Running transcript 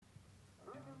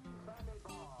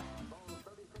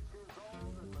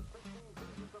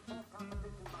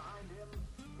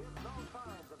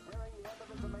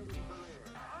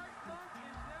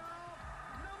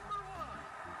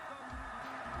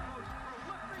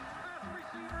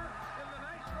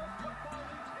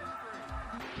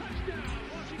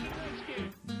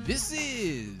This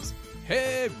is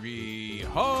Harry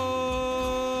Hog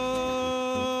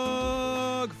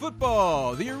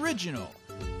Football, the original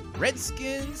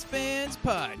Redskins fans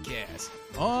podcast.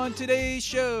 On today's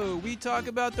show, we talk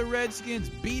about the Redskins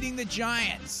beating the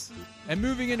Giants and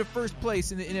moving into first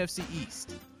place in the NFC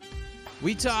East.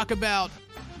 We talk about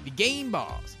the game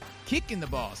balls, kicking the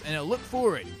balls, and a look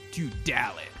forward to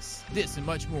Dallas. This and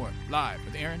much more, live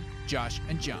with Aaron, Josh,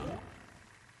 and John.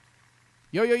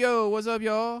 Yo, what's up,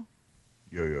 y'all?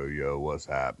 Yo, what's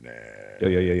happening?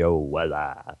 Yo, what's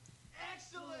up?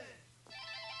 Excellent.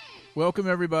 Welcome,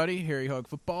 everybody. Harry Hog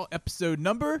Football, episode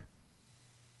number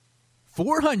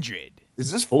 400.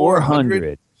 Is this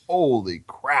 400? Holy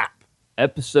crap.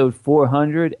 Episode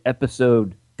 400,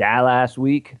 episode last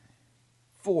week.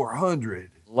 400.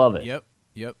 Love it. Yep.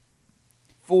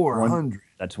 400.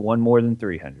 That's one more than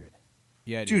 300.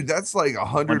 Yeah, Dude, that's like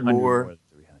 100 100 more. than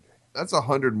 300. That's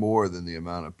 100 more than the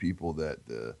amount of people that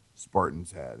the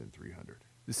Spartans had in 300.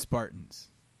 The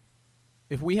Spartans.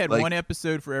 If we had one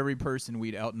episode for every person,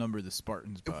 we'd outnumber the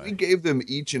Spartans by. If we gave them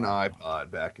each an iPod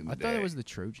back in the day. I thought it was the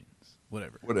Trojans.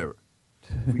 Whatever.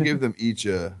 If we gave them each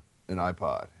an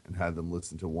iPod and had them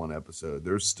listen to one episode,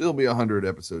 there'd still be 100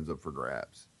 episodes up for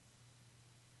grabs.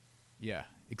 Yeah,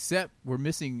 except we're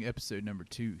missing episode number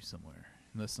 2 somewhere,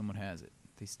 unless someone has it.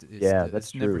 That's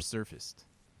it's never true. surfaced.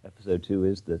 Episode 2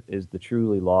 is the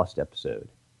truly lost episode.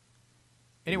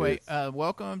 Anyway,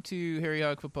 welcome to Harry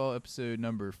Hog Football episode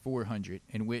number 400,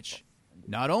 in which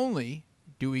not only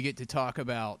do we get to talk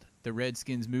about the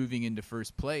Redskins moving into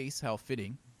first place, how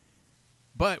fitting,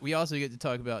 but we also get to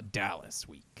talk about Dallas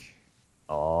week.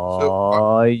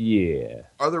 Oh, yeah.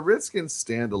 Are the Redskins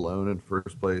stand alone in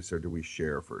first place, or do we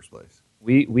share first place?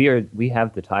 We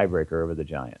have the tiebreaker over the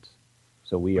Giants.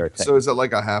 So we are. So is it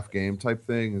like a half game type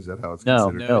thing? Is that how it's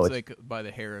No. considered? No, it's like by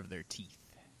the hair of their teeth.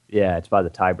 Yeah, it's by the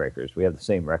tiebreakers. We have the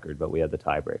same record, but we have the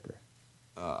tiebreaker.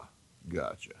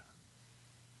 Gotcha.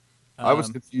 I was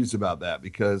confused about that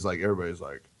because like everybody's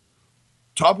like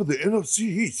top of the NFC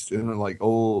East, and then like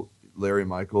old Larry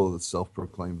Michael, the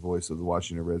self-proclaimed voice of the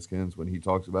Washington Redskins, when he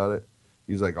talks about it,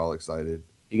 he's like all excited.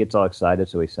 He gets all excited,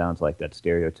 so he sounds like that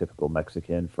stereotypical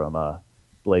Mexican from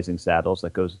Blazing Saddles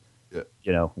that goes,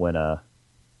 when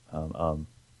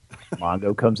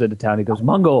Mongo comes into town, he goes,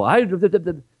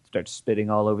 Mongo, starts spitting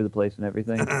all over the place and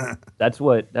everything. That's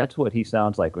what he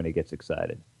sounds like when he gets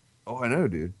excited. Oh, I know,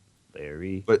 dude.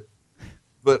 Larry. But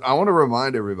I want to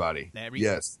remind everybody, Larry.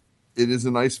 yes, it is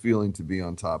a nice feeling to be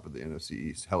on top of the NFC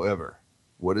East. However,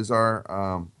 what is our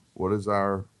We're what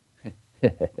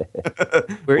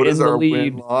in is the our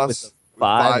lead win-loss? with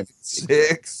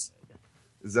 5-6?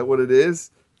 Is that what it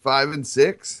is?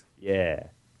 5-6? Yeah.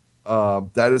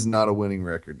 That is not a winning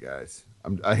record, guys.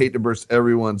 I hate to burst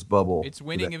everyone's bubble. It's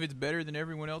winning if it's better than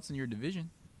everyone else in your division.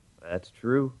 That's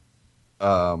true.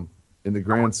 In the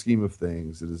grand scheme of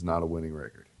things, it is not a winning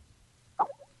record.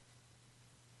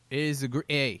 It is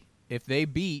if they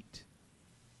beat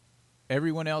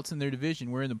everyone else in their division,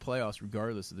 we're in the playoffs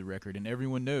regardless of the record. And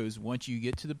everyone knows once you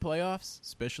get to the playoffs,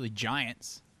 especially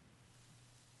Giants,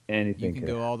 Anything you can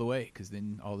go all the way because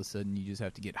then all of a sudden you just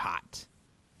have to get hot.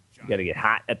 You got to get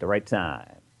hot at the right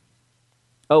time.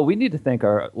 Oh, we need to thank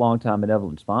our longtime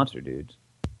benevolent sponsor, dudes.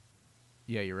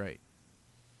 Yeah, you're right.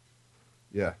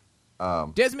 Yeah.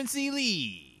 Desmond C.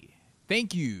 Lee,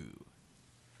 thank you.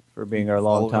 For being our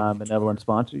Follow longtime him. benevolent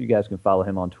sponsor. You guys can follow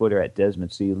him on Twitter at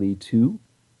Desmond C. Lee 2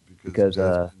 Because,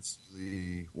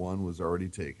 the one was already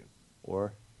taken.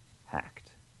 or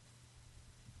hacked.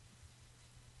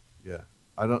 Yeah.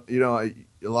 I don't. A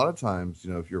lot of times,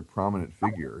 if you're a prominent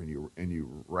figure and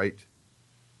you write,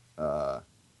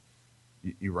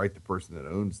 you write the person that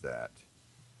owns that,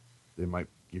 they might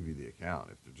give you the account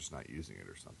if they're just not using it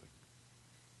or something.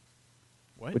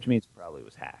 What? Which means probably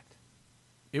was hacked.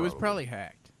 It was probably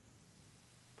hacked.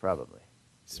 Probably.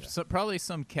 So, probably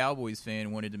some Cowboys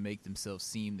fan wanted to make themselves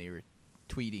seem they were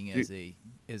tweeting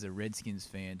as a Redskins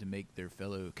fan to make their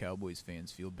fellow Cowboys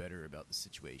fans feel better about the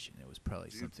situation. It was probably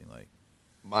something like,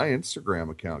 My Instagram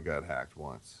account got hacked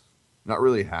once. Not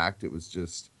really hacked. It was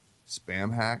just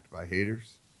spam hacked by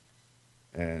haters.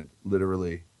 And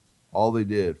literally all they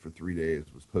did for 3 days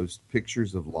was post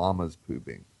pictures of llamas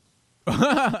pooping.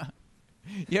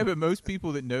 yeah, but most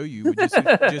people that know you would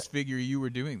just figure you were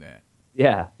doing that.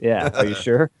 Yeah. Are you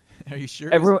sure? Are you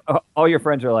sure? All your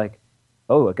friends are like,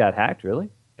 oh, it got hacked, really?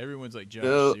 Everyone's like, Josh,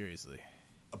 No. seriously.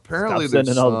 Apparently Stop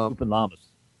sending there's all the pooping llamas.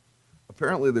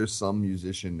 Apparently there's some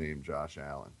musician named Josh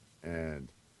Allen, and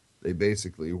they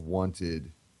basically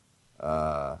wanted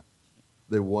that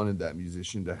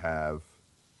musician to have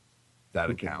that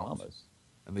Pooping account. llamas.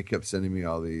 And they kept sending me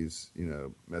all these,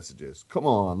 messages. Come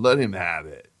on, let him have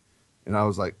it. And I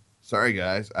was like, sorry,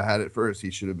 guys, I had it first.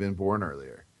 He should have been born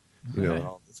earlier, and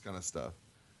all this kind of stuff.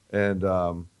 And,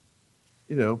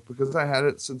 because I had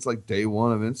it since like day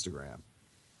one of Instagram.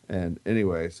 And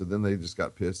anyway, so then they just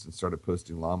got pissed and started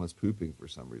posting llamas pooping for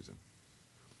some reason.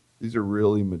 These are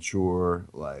really mature,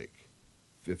 like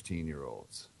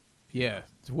 15-year-olds. Yeah.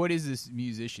 So what is this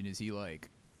musician? Is he like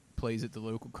plays at the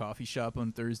local coffee shop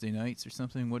on Thursday nights or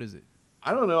something? What is it?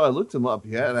 I don't know. I looked him up.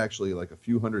 He had actually like a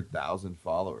few 100,000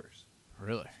 followers.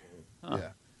 Really? Huh. Yeah.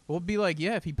 Well, it'd be like,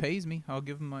 yeah, if he pays me, I'll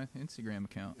give him my Instagram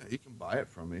account. Yeah, he can buy it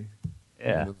from me.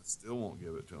 Yeah. And I still won't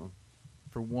give it to him.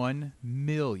 For $1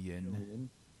 million.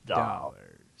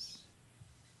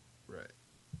 Right.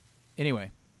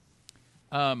 Anyway.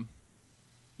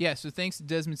 Yeah, so thanks to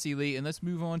Desmond C. Lee, and let's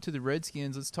move on to the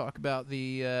Redskins. Let's talk about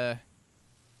the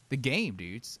game,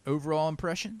 dudes. Overall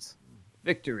impressions?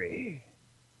 Victory.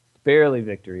 Barely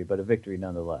victory, but a victory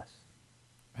nonetheless.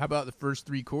 How about the first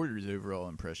 3 quarters overall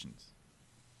impressions?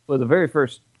 Well, the very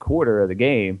first quarter of the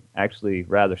game actually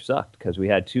rather sucked because we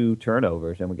had 2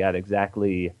 turnovers and we got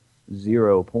exactly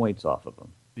 0 points off of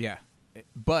them. Yeah,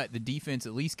 but the defense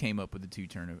at least came up with the 2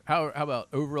 turnovers. How about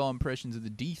overall impressions of the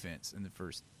defense in the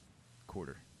first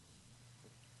quarter?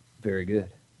 Very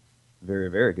good. Very,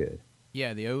 very good.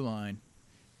 Yeah, the O-line.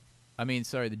 I mean,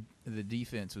 sorry, the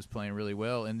defense was playing really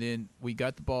well, and then we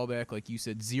got the ball back, like you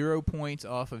said, 0 points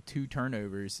off of 2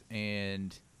 turnovers,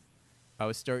 and I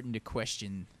was starting to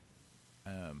question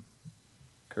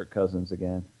Kirk Cousins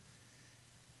again.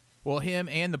 Well, him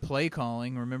and the play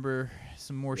calling. Remember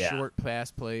some more short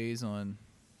pass plays on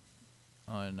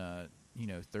 3rd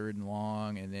and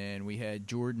long, and then we had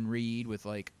Jordan Reed with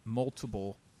like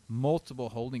multiple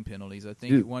holding penalties. I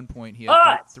think at one point he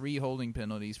had 3 holding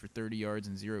penalties for 30 yards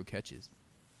and 0 catches.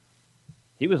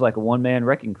 He was like a one-man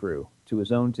wrecking crew to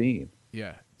his own team.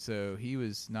 Yeah, so he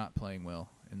was not playing well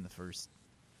in the first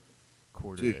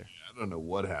quarter Dude, there. I don't know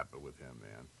what happened with him,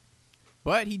 man.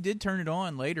 But he did turn it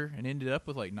on later and ended up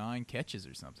with like 9 catches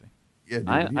or something. Yeah,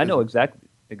 dude, I know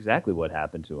exactly what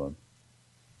happened to him.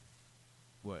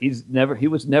 What? He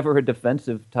was never a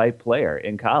defensive type player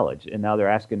in college, and now they're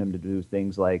asking him to do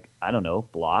things like, I don't know,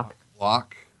 block,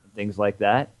 things like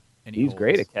that. And he's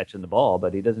great at catching the ball,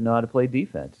 but he doesn't know how to play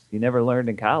defense. He never learned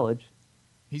in college.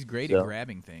 He's great at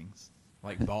grabbing things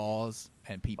like balls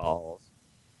and people.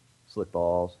 Slick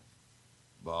balls.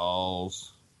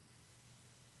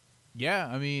 Yeah,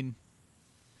 I mean,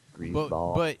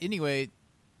 ball. But anyway,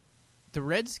 the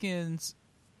Redskins,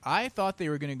 I thought they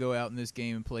were going to go out in this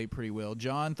game and play pretty well.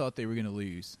 John thought they were going to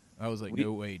lose. I was like,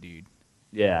 no way, dude.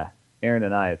 Yeah, Aaron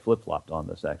and I had flip-flopped on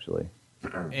this, actually.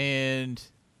 And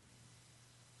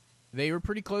they were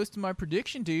pretty close to my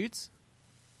prediction, dudes.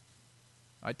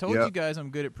 I told you guys I'm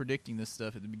good at predicting this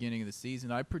stuff at the beginning of the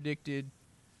season. I predicted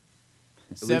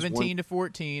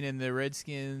 17-14, and the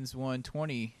Redskins won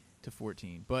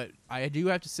 20-14. But I do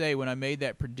have to say, when I made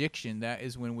that prediction, that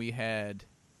is when we had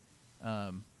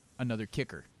another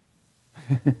kicker.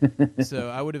 So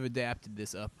I would have adapted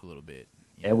this up a little bit.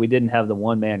 And we didn't have the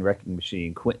one-man wrecking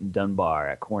machine, Quentin Dunbar,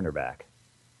 at cornerback.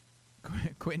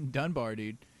 Quentin Dunbar,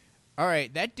 dude. All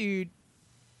right, that dude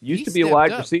used to be a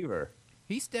wide receiver.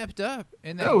 He stepped up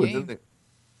in that game.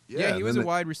 He was a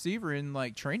wide receiver in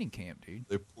like training camp, dude.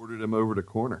 They ported him over to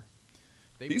corner.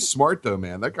 He's smart though,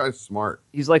 man. That guy's smart.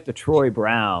 He's like the Troy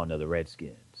Brown of the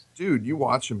Redskins. Dude, you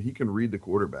watch him. He can read the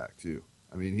quarterback too.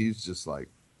 I mean, he's just like,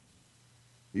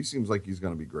 he seems like he's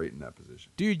going to be great in that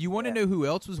position. Dude, you want to know who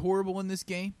else was horrible in this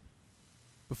game?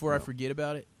 Before I forget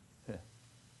about it?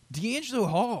 D'Angelo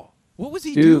Hall. What was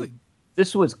he doing?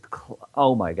 This was,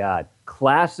 oh my God,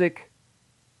 classic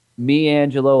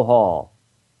D'Angelo Hall.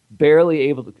 Barely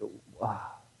able to.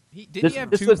 Did he have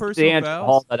this 2 was personal D'Angelo fouls?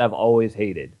 Hall that I've always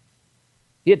hated.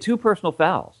 He had 2 personal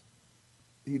fouls.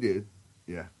 He did,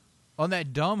 yeah. On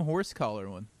that dumb horse collar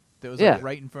one that was like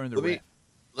right in front of the ref.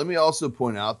 Let me also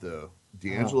point out, though,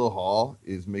 D'Angelo Hall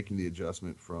is making the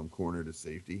adjustment from corner to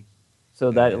safety. So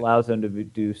that allows him to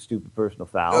do stupid personal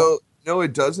fouls? No,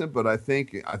 it doesn't, but I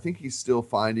think he's still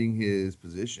finding his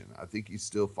position. I think he's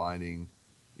still finding,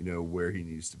 where he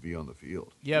needs to be on the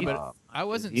field. Yeah, but I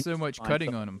wasn't so much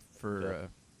cutting on him for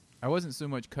I wasn't so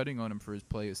much cutting on him for his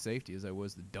play as safety as I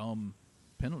was the dumb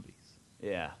penalties.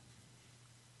 Yeah.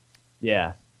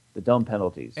 Yeah, the dumb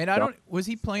penalties. And was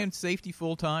he playing safety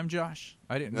full time, Josh?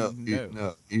 I didn't know.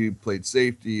 No, he played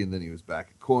safety, and then he was back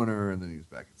at corner, and then he was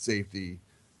back at safety.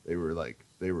 They were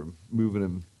moving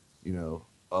him,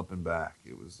 up and back.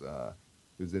 It was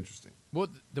interesting. Well,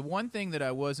 the one thing that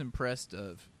I was impressed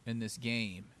of in this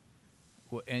game,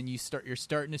 and you're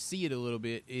starting to see it a little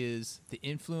bit, is the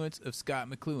influence of Scott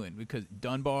McCloughan, because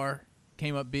Dunbar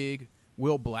came up big,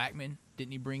 Will Blackman,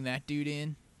 didn't he bring that dude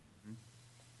in?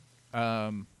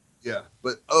 Yeah,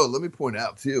 but let me point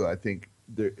out too. I think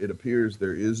it appears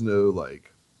there is no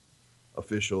like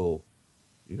official,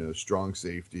 strong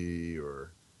safety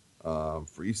or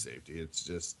free safety. It's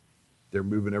just they're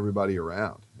moving everybody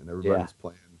around and everybody's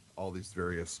playing all these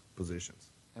various positions.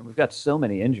 And we've got so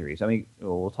many injuries. I mean,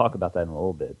 we'll talk about that in a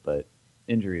little bit, but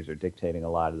injuries are dictating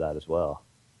a lot of that as well.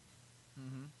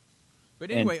 Mm-hmm.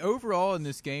 But anyway, overall in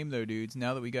this game, though, dudes,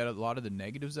 now that we got a lot of the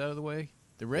negatives out of the way,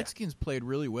 the Redskins played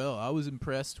really well. I was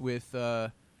impressed with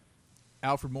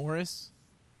Alfred Morris.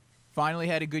 Finally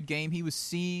had a good game. He was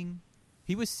seeing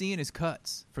his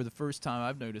cuts for the first time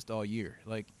I've noticed all year.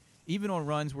 Like, even on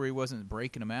runs where he wasn't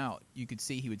breaking them out, you could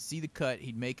see he would see the cut,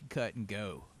 he'd make a cut and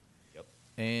go. Yep.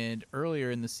 And earlier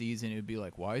in the season, it would be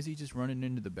like, why is he just running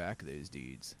into the back of those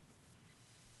dudes?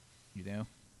 You know?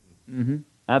 Mm-hmm.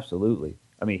 Absolutely.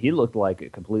 I mean, he looked like a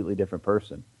completely different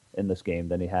person in this game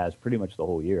than he has pretty much the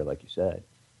whole year, like you said.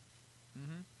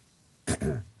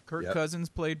 Mm-hmm. Kirk Cousins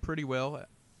played pretty well,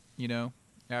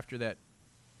 after that.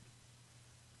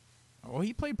 Well,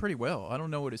 he played pretty well. I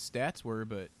don't know what his stats were,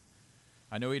 but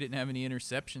I know he didn't have any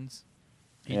interceptions.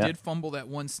 He did fumble that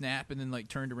one snap and then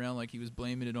turned around like he was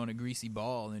blaming it on a greasy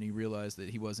ball, and then he realized that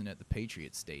he wasn't at the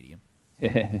Patriots Stadium.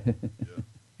 He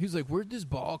was like, where'd this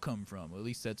ball come from? Well, at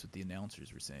least that's what the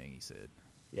announcers were saying, he said.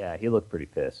 Yeah, he looked pretty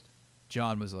pissed.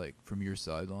 John was like, from your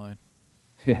sideline?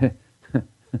 It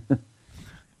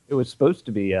was supposed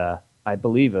to be, I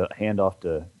believe, a handoff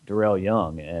to Darrell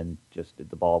Young, and just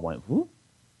the ball went whoop.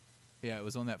 Yeah, it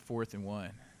was on that 4th and 1.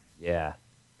 Yeah.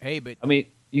 Hey, but I mean,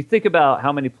 you think about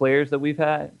how many players that we've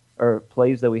had, or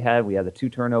plays that we had. We had the 2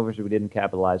 turnovers that we didn't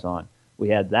capitalize on. We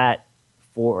had that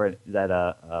 4th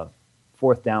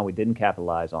down we didn't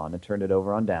capitalize on and turned it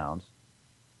over on downs.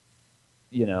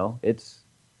 It's...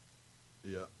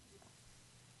 Yeah.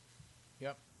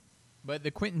 Yep. But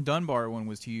the Quentin Dunbar one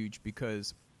was huge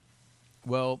because,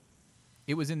 well,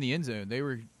 it was in the end zone. They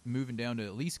were moving down to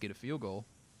at least get a field goal.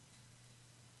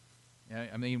 Yeah,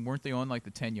 I mean, weren't they on the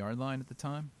 10-yard line at the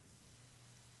time?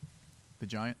 The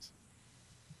Giants?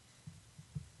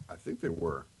 I think they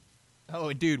were.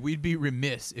 Oh, dude, we'd be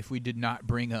remiss if we did not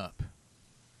bring up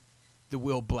the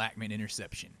Will Blackman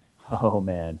interception. Oh,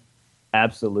 man.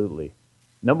 Absolutely.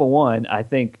 Number one, I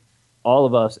think all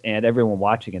of us and everyone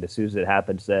watching it, as soon as it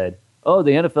happened, said, oh, the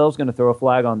NFL's going to throw a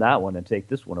flag on that one and take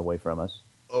this one away from us.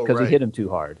 Because he hit him too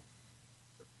hard.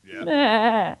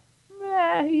 Yeah.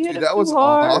 He hit him that too was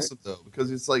hard. awesome, though,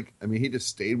 because it's he just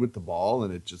stayed with the ball,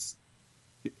 and it just...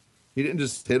 He didn't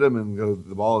just hit him and go,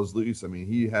 the ball is loose. I mean,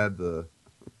 he had the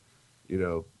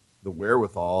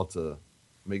wherewithal to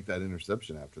make that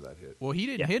interception after that hit. Well, he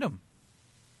didn't hit him.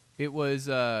 It was...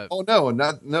 that's...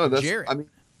 Jarrett. I mean,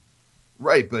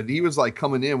 right, but he was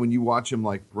coming in when you watch him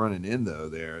running in though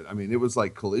there. I mean, it was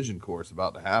collision course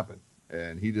about to happen,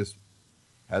 and he just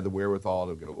had the wherewithal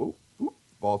to go, oh,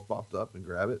 ball's popped up and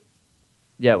grab it.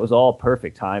 Yeah, it was all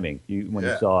perfect timing. When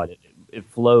you saw it, it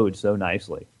flowed so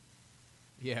nicely.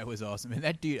 Yeah, it was awesome. And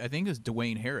that dude, I think it was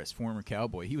Dwayne Harris, former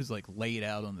Cowboy. He was laid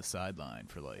out on the sideline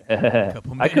for a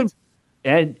couple minutes.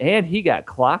 And he got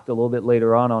clocked a little bit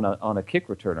later on a kick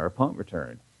return or a punt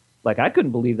return. I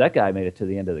couldn't believe that guy made it to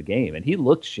the end of the game, and he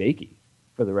looked shaky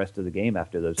for the rest of the game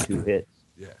after those 2 hits.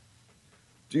 Yeah.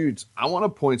 Dudes, I want to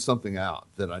point something out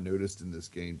that I noticed in this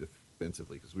game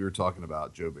defensively, because we were talking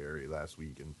about Joe Barry last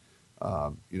week, and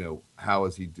how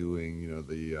is he doing?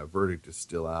 The verdict is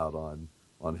still out on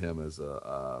him as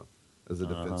a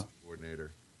defensive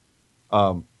coordinator.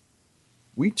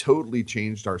 We totally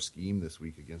changed our scheme this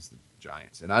week against the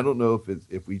Giants, and I don't know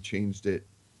if we changed it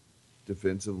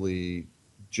defensively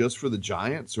just for the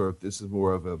Giants, or if this is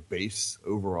more of a base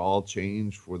overall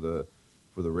change for the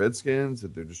Redskins,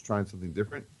 if they're just trying something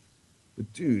different.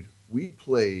 But dude, we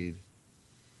played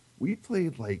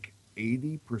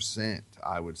 80%,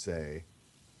 I would say,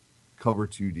 cover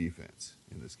 2 defense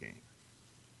in this game.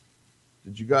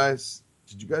 Did you guys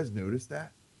notice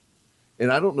that?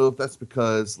 And I don't know if that's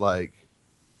because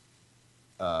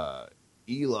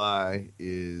Eli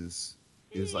is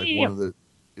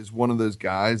one of those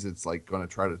guys that's going to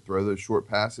try to throw those short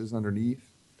passes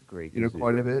underneath, Great,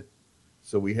 quite a bit.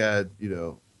 So we had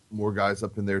more guys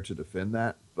up in there to defend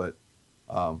that, but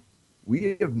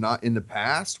we have not in the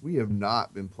past. We have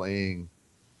not been playing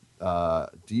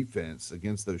defense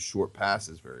against those short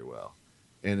passes very well.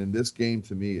 And in this game,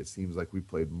 to me, it seems like we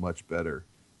played much better.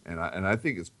 And I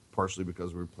think it's partially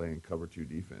because we're playing cover 2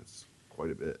 defense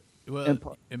quite a bit. Well,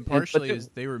 and partially is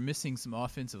they were missing some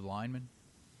offensive linemen.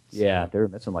 Yeah, they were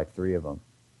missing 3 of them.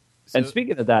 And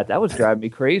speaking of that was driving me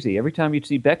crazy. Every time you'd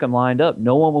see Beckham lined up,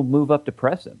 no one would move up to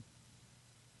press him.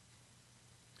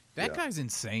 That guy's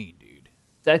insane, dude.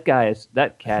 That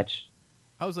catch.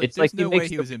 I was like, It's there's like he no way makes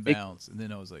he the was in big- bounds. And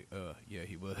then I was like, yeah,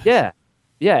 he was. Yeah.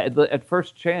 At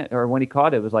first chance, or when he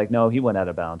caught it, it was like, no, he went out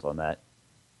of bounds on that.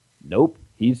 Nope.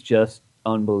 He's just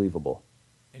unbelievable.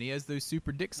 And he has those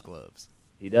Super Dix gloves.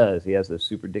 He does. He has those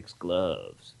Super Dix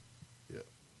gloves. Yeah.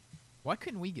 Why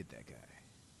couldn't we get that guy?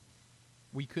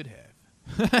 We could have.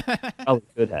 Probably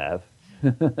could have.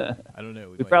 I don't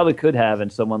know. We probably could have,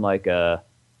 and someone like, I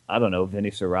don't know,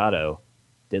 Vinny Serrato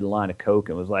did a line of coke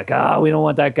and was like, we don't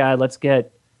want that guy. Let's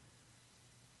get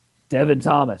Devin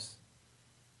Thomas.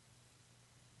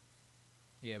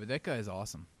 Yeah, but that guy is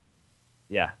awesome.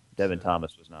 Yeah, Devin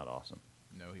Thomas was not awesome.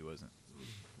 No, he wasn't.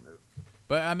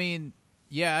 But I mean,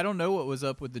 yeah, I don't know what was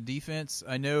up with the defense.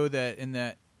 I know that in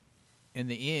the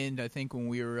end, I think when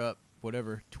we were up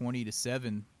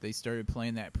 20-7, they started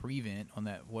playing that prevent on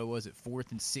that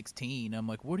 4th and 16. I'm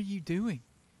like, what are you doing?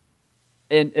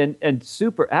 And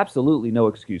super absolutely no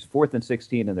excuse. 4th and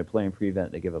 16, and they're playing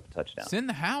prevent. They give up a touchdown. Send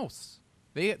the house.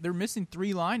 They're missing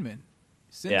 3 linemen.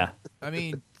 Send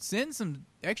some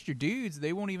extra dudes.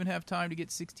 They won't even have time to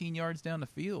get 16 yards down the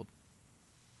field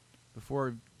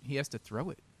before he has to throw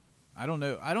it. I don't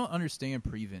know. I don't understand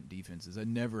prevent defenses. I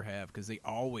never have because they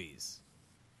always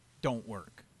don't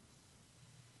work.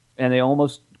 And they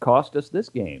almost cost us this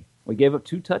game. We gave up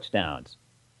 2 touchdowns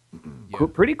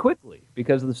pretty quickly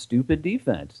because of the stupid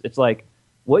defense. It's like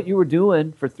what you were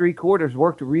doing for 3 quarters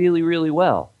worked really, really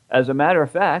well. As a matter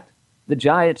of fact, the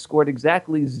Giants scored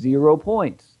exactly 0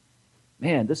 points.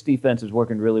 Man, this defense is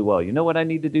working really well. You know what I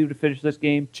need to do to finish this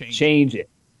game? Change it.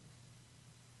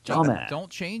 Dumbass. Don't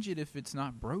change it if it's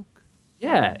not broke.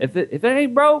 Yeah, if it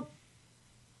ain't broke,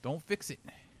 don't fix it.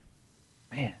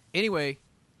 Man. Anyway,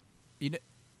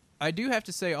 I do have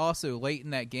to say also late in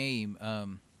that game, I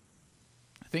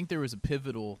think there was a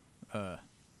pivotal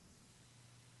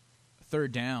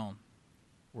 3rd down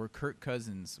where Kirk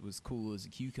Cousins was cool as a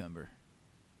cucumber.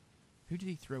 Who did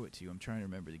he throw it to? I'm trying to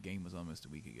remember. The game was almost a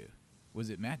week ago. Was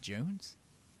it Matt Jones?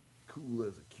 Cool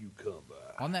as a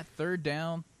cucumber. On that 3rd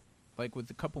down, like with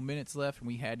a couple minutes left, and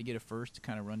we had to get a first to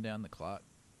kind of run down the clock.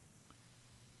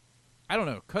 I don't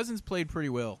know. Cousins played pretty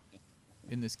well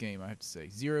in this game, I have to say.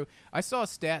 0. I saw a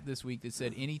stat this week that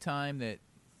said anytime that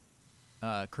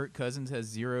Kirk Cousins has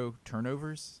 0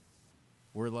 turnovers,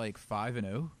 we're like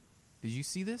 5-0. Did you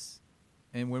see this?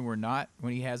 And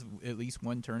when he has at least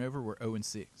 1 turnover, we're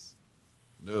 0-6.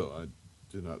 No, I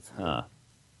did not see that.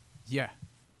 Yeah.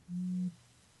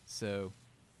 So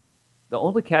the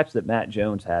only catch that Matt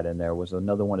Jones had in there was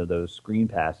another one of those screen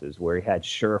passes where he had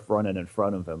Scherf running in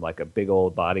front of him like a big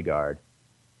old bodyguard.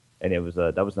 And that was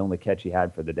the only catch he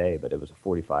had for the day, but it was a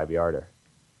 45-yarder.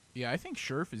 Yeah, I think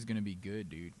Scherf is going to be good,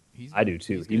 dude. I do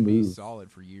too. He's going to be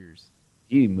solid for years.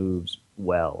 He moves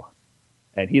well.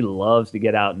 And he loves to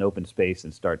get out in open space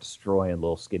and start destroying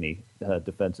little skinny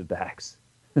defensive backs.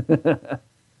 Yeah.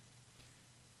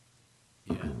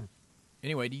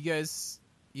 Anyway, do you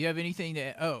have anything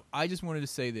to... Oh, I just wanted to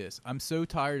say this. I'm so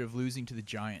tired of losing to the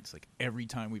Giants like every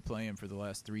time we play them for the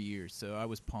last 3 years. So I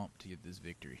was pumped to get this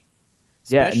victory.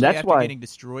 Especially and that's after why getting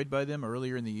destroyed by them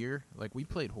earlier in the year. Like, we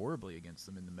played horribly against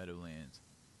them in the Meadowlands.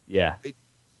 Yeah.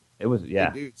 It was,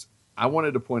 yeah. Hey, dudes, I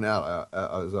wanted to point out,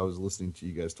 as I was listening to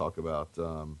you guys talk about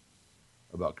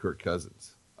Kirk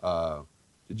Cousins.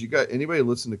 Did anybody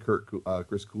listen to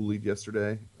Chris Cooley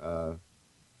yesterday?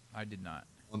 I did not.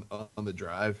 On the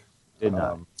drive? Did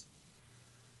not.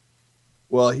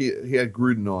 Well, he had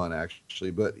Gruden on,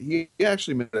 actually, but he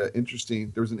actually made there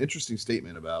was an interesting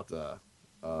statement about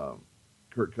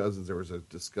Kirk Cousins. There was a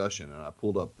discussion, and I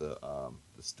pulled up the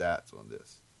stats on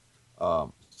this.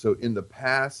 So in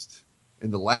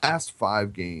the last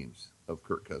 5 games of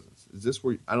Kirk Cousins, is this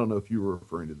where, I don't know if you were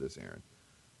referring to this, Aaron,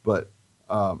 but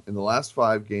in the last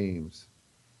 5 games,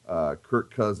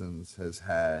 Kirk Cousins has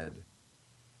had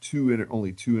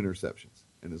only 2 interceptions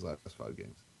in his last 5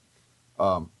 games.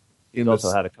 He's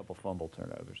also had a couple fumble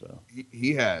turnovers, though.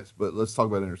 He has, but let's talk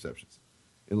about interceptions.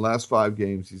 In the last 5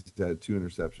 games, he's had 2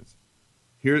 interceptions.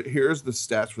 Here's the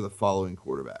stats for the following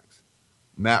quarterbacks.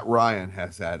 Matt Ryan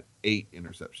has had 8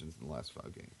 interceptions in the last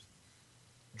 5 games.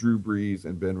 Drew Brees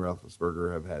and Ben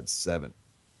Roethlisberger have had 7.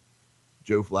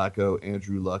 Joe Flacco,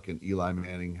 Andrew Luck, and Eli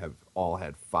Manning have all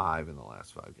had 5 in the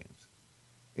last 5 games.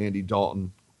 Andy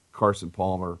Dalton, Carson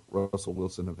Palmer, Russell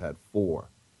Wilson have had 4.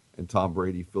 And Tom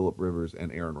Brady, Phillip Rivers,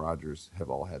 and Aaron Rodgers have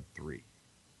all had 3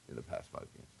 in the past 5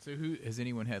 games. So who has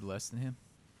anyone had less than him?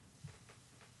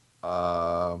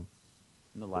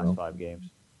 In the last 5 games.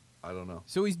 I don't know.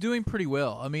 So he's doing pretty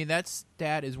well. I mean, that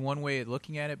stat is one way of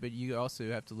looking at it, but you also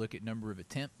have to look at number of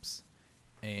attempts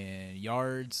and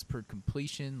yards per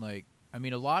completion. Like, I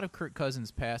mean, a lot of Kirk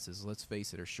Cousins' passes, let's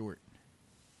face it, are short.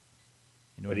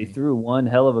 You know But what I he mean? threw one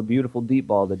hell of a beautiful deep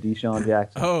ball to Deshaun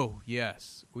Jackson. Oh,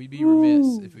 yes. We'd be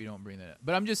remiss if we don't bring that up.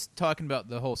 But I'm just talking about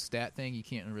the whole stat thing. You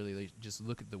can't really just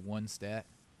look at the one stat.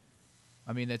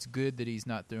 I mean, that's good that he's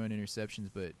not throwing interceptions,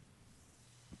 but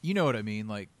you know what I mean?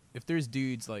 Like, if there's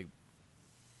dudes, like,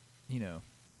 you know,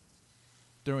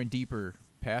 throwing deeper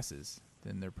passes,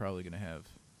 then they're probably going to have...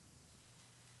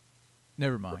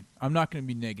 Never mind. I'm not going to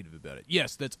be negative about it.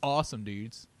 Yes, that's awesome,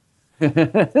 dudes.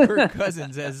 Kirk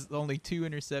Cousins has only 2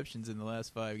 interceptions in the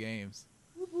last 5 games.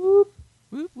 Whoop.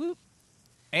 Whoop, whoop.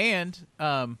 And,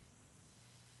 what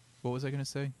was I going to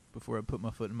say before I put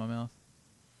my foot in my mouth?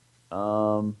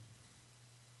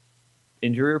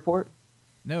 Injury report?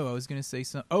 No, I was going to say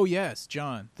something. Oh, yes,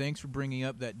 John. Thanks for bringing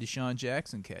up that Deshaun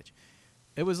Jackson catch.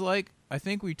 It was like, I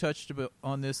think we touched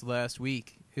on this last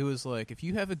week. It was like, if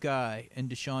you have a guy in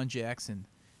Deshaun Jackson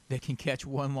that can catch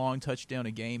one long touchdown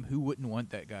a game, who wouldn't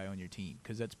want that guy on your team?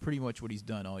 Because that's pretty much what he's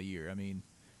done all year. I mean,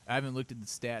 I haven't looked at the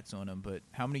stats on him, but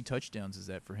how many touchdowns is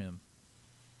that for him?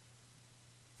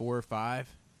 4 or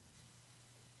 5?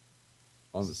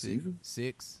 On the season?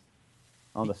 6?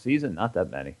 On the season, not that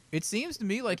many. It seems to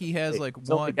me like he has like He's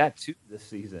only one. got 2 this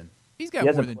season. He's He got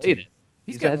more hasn't than 2. played it.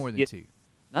 He's He got has- more than yeah. 2.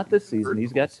 Not this season.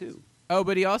 He's got 2. Oh,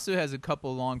 but he also has a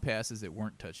couple long passes that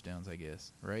weren't touchdowns, I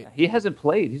guess, right? He hasn't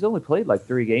played. He's only played like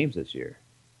 3 games this year.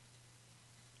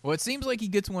 Well, it seems like he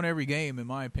gets one every game, in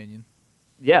my opinion.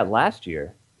 Yeah, last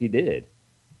year he did.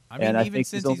 I mean, And I even think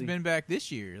since he's he's only- been back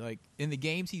this year, like in the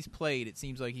games he's played, it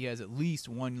seems like he has at least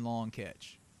one long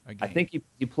catch a game. I think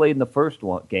he played in the first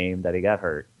game that he got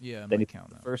hurt. Yeah, I Then might he,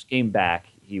 count that. first game back,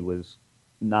 he was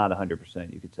not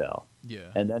 100%. You could tell.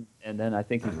 Yeah. And then I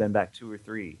think he's been back 2 or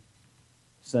 3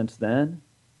 since then.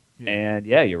 Yeah. And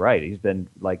yeah, you're right. He's been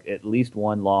like at least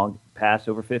one long pass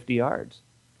over 50 yards.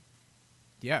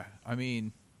 Yeah, I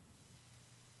mean,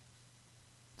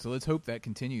 so let's hope that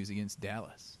continues against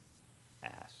Dallas.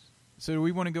 Ass. So do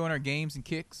we want to go in our games and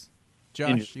kicks? Josh,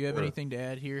 Injury do you have report. anything to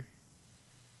add here?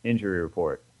 Injury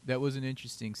report. That was an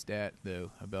interesting stat,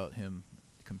 though, about him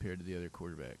compared to the other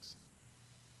quarterbacks.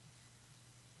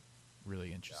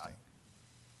 Really interesting.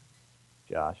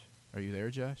 Josh. Are you there,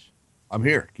 Josh? I'm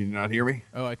here. Can you not hear me?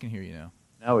 Oh, I can hear you now.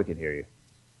 Now we can hear you.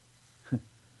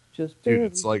 Just Dude, barely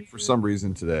it's like for some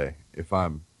reason today, if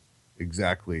I'm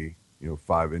exactly,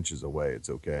 5 inches away, it's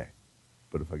okay.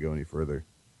 But if I go any further,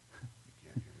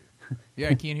 Yeah,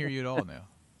 I can't hear you at all now.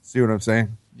 see what I'm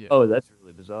saying? Yeah. Oh, that's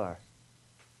really bizarre.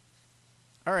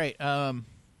 All right.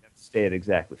 Stay at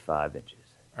exactly 5 inches.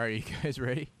 Are you guys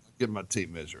ready? Get my tape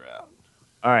measure out.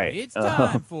 All right. It's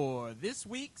time for this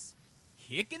week's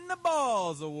Kicking the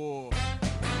Balls Award.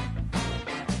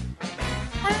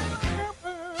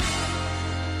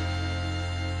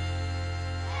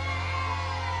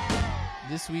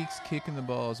 This week's Kicking the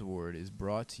Balls Award is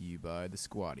brought to you by the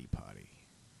Squatty Potty.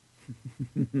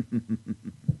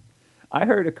 I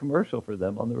heard a commercial for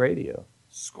them on the radio.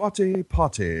 Squatty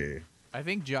potty. I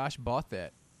think Josh bought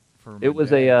that for It my was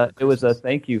dad for a Christmas.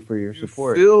 thank you for your You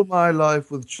support. fill my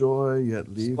life with joy, yet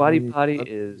leave Squatty me Potty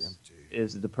utterly is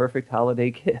empty. the perfect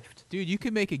holiday gift. Dude, you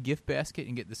could make a gift basket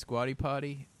and get the Squatty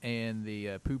Potty and the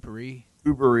poopery.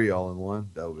 Poopery all in one.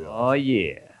 That would be awesome. Oh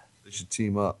yeah. They should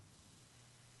team up.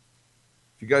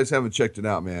 If you guys haven't checked it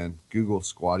out, man, Google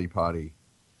Squatty Potty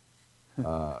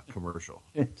commercial.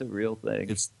 It's a real thing.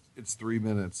 It's 3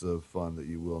 minutes of fun that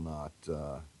you will not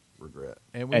regret.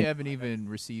 And we And- haven't even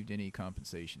received any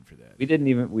compensation for that. We didn't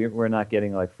even we're not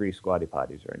getting like free Squatty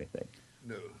Potties or anything.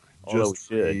 No, Although just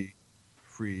we should.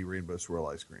 free Rainbow Swirl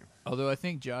ice cream. Although I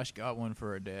think Josh got one for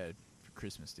our dad for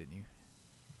Christmas, didn't you?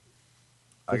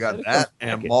 I got Instead of that those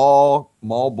and packets. Mall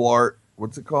Blart.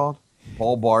 What's it called?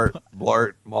 Paul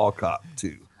Blart Mall Cop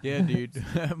 2. Yeah, dude.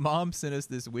 Mom sent us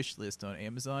this wish list on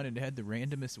Amazon, and it had the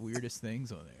randomest, weirdest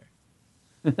things on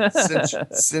there.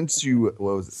 Sensuous.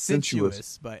 What was it?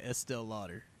 Sensuous by Estelle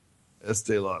Lauder.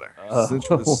 Estee Lauder. Oh,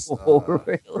 Sensuous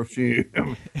really?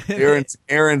 perfume.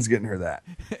 Aaron's getting her that,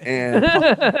 and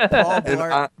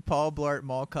Paul Blart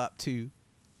Mall Cop 2.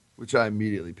 which I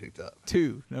immediately picked up.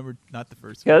 2, not the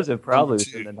first one. Because it probably was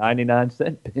Two. in the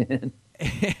 99-cent bin.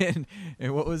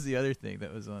 And what was the other thing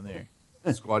that was on there?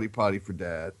 Squatty Potty for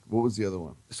Dad. What was the other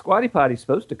one? The Squatty Potty's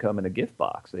supposed to come in a gift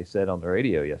box, they said on the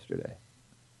radio yesterday.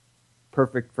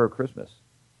 Perfect for Christmas.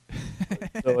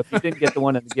 So if you didn't get the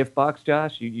one in the gift box,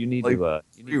 Josh, you need Like, to...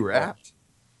 you need to Pre-wrapped?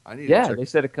 I need Yeah, to check. they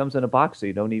said it comes in a box, so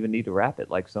you don't even need to wrap it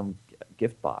like some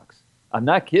gift box. I'm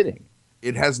not kidding.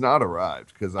 It has not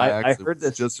arrived because I I actually heard was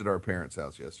this- just at our parents'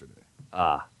 house yesterday.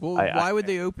 Ah, Well, why would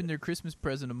they open their Christmas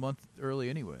present a month early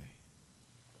anyway?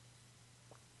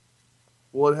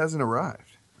 Well, it hasn't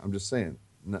arrived. I'm just saying,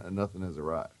 nothing has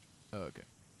arrived. Oh, okay.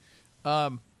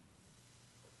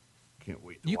 Can't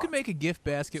wait. You could make a gift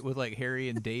basket with like Harry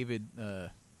and David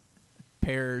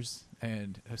pears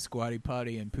and a Squatty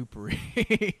Potty and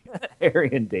Poopery. Harry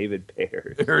and David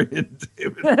pears. Harry and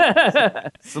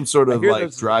David. Some sort of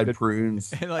like dried good.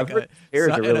 prunes. and like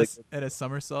pears are really good. and a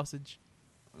summer sausage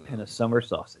And a summer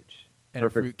sausage. and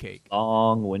Perfect. a fruitcake.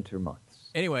 Long winter months.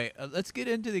 Anyway, let's get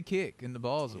into the kick and the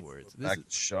balls awards. Back to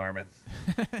Charmin.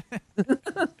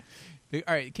 All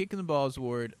right, kick and the balls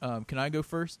award. Can I go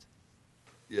first?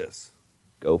 Yes.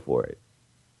 Go for it.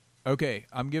 Okay,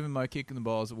 I'm giving my kick and the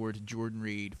balls award to Jordan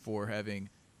Reed for having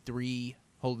 3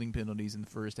 holding penalties in the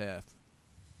first half,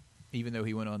 even though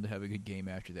he went on to have a good game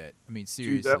after that. I mean,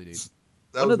 seriously, dude.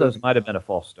 One of those might have been a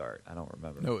false start. I don't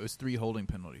remember. No, it was 3 holding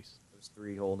penalties. It was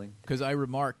 3 holding. Because I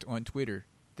remarked on Twitter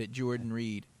that Jordan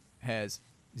Reed has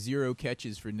 0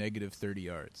 catches for negative 30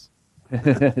 yards.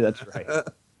 That's right.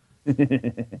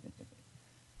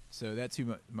 So that's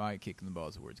who my kick and the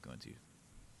balls award's going to.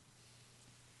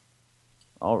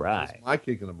 All right. That's my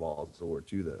kicking the ball award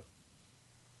too, though.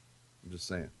 I'm just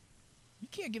saying. You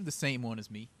can't give the same one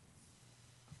as me.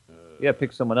 Yeah,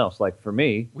 pick someone else. Like for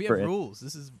me, We have rules.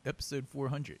 This is episode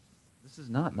 400. This is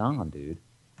not dude.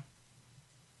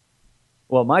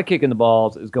 Well, my kick in the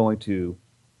balls is going to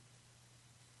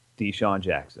Deshaun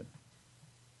Jackson.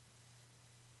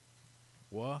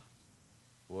 What?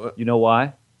 What? You know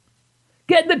why?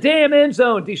 Get in the damn end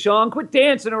zone, Deshaun. Quit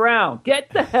dancing around.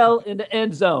 Get the hell in the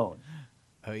end zone.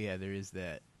 Oh, yeah, there is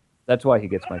that. That's why he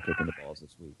gets my kick in the balls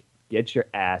this week. Get your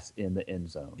ass in the end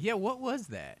zone. Yeah, what was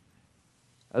that?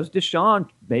 That was Deshaun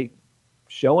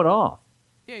showing off.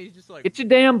 Yeah, he's just like... Get your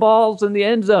damn balls in the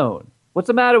end zone. What's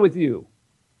the matter with you?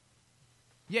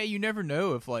 Yeah, you never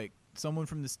know if, like, someone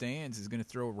from the stands is going to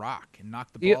throw a rock and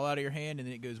knock the ball out of your hand, and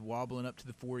then it goes wobbling up to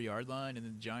the 4-yard line, and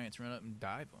then the Giants run up and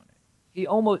dive on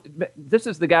it. This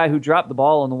is the guy who dropped the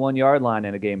ball on the 1-yard line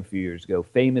in a game a few years ago,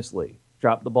 famously.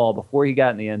 Dropped the ball before he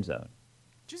got in the end zone.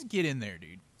 Just get in there,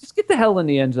 dude. Just get the hell in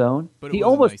the end zone. But it He was a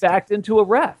almost nice backed into a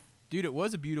ref. Dude, it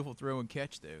was a beautiful throw and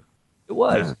catch, though. It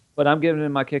was. But I'm giving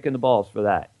him my kick in the balls for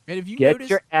that. And if you Get noticed,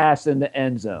 your ass in the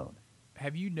end zone.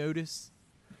 have you noticed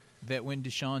that when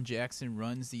Deshaun Jackson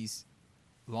runs these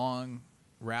long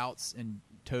routes and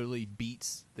totally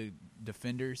beats the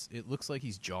defenders, it looks like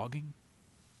he's jogging?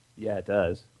 Yeah, it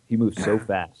does. He moves so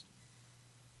fast.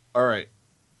 All right.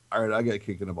 I got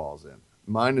kicking the balls in.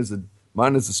 Mine is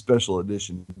a special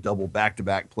edition double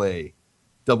back-to-back play,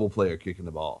 double player kicking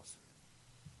the balls.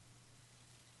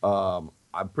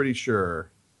 I'm pretty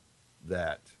sure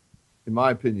that, in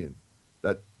my opinion,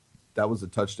 that was a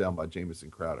touchdown by Jamison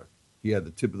Crowder. He had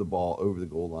the tip of the ball over the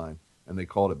goal line, and they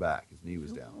called it back. His knee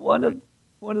was down. One of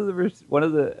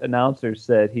the announcers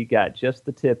said he got just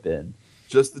the tip in.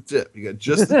 Just the tip. He got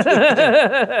just the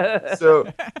tip in. So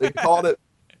they called it.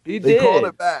 They called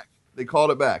it back. They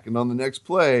called it back, and on the next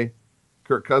play,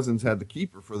 Kirk Cousins had the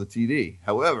keeper for the TD.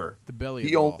 However, The belly of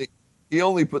the ball. he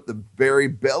only put the very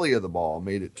belly of the ball, and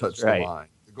made it touch the line,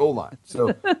 the goal line.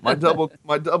 So my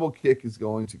double kick is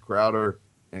going to Crowder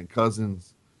and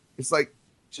Cousins. It's like,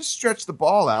 just stretch the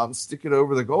ball out and stick it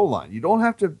over the goal line. You don't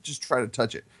have to just try to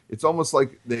touch it. It's almost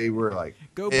like they were like,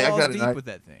 Go hey, balls deep with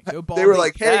that thing. Go balls they were deep.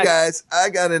 like, hey guys, I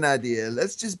got an idea.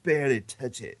 Let's just barely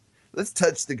touch it. Let's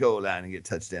touch the goal line and get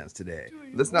touchdowns today.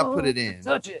 Let's not put it in.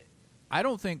 Touch it. I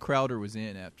don't think Crowder was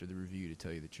in after the review, to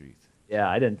tell you the truth. Yeah,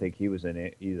 I didn't think he was in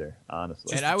it either,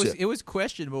 honestly. And it was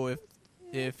questionable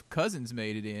if Cousins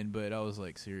made it in, but I was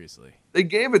like, seriously. They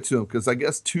gave it to him because I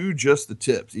guess 2 just the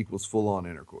tips equals full on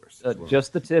intercourse.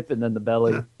 Just the tip and then the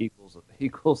belly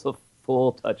equals a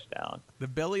full touchdown. The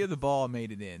belly of the ball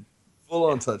made it in. Full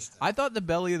on touchdown. I thought the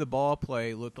belly of the ball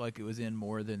play looked like it was in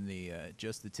more than the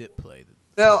just the tip play.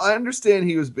 Now I understand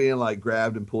he was being like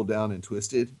grabbed and pulled down and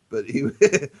twisted, but he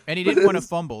And he didn't want to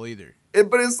fumble either.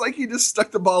 But it's like he just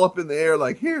stuck the ball up in the air,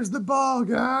 like, here's the ball,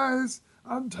 guys.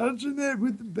 I'm touching it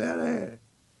with the belly.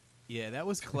 Yeah, that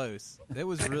was close. That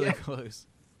was really close.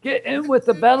 Get in with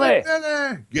the belly.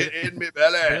 Get in me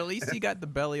belly. But at least he got the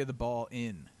belly of the ball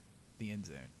in the end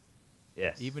zone.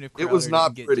 Yes. Even if It was Crowder not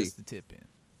didn't get pretty. just the tip in.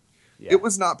 Yeah. It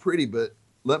was not pretty, but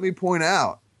let me point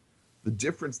out the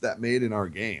difference that made in our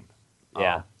game.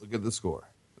 Yeah. Look at the score.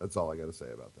 That's all I got to say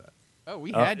about that. Oh,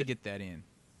 we had to get that in.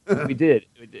 We did.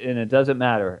 And it doesn't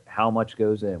matter how much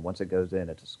goes in. Once it goes in,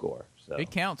 it's a score. So.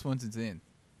 It counts once it's in.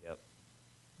 Yep.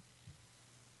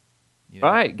 You know?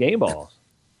 All right, game balls.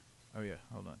 Oh, yeah.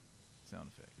 Hold on. Sound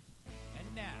effect. And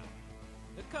now,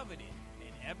 the coveted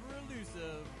and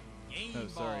ever-elusive game ball. Oh,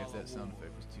 sorry if that sound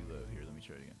effect was too low. Here, let me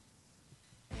try it again.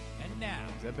 And now,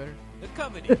 is that better? The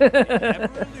coveted and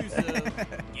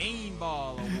ever-elusive Game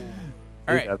Ball Award.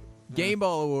 All right. Game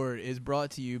Ball Award is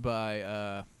brought to you by,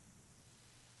 I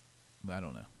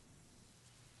don't know.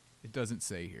 It doesn't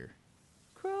say here.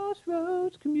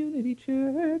 Crossroads Community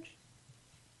Church.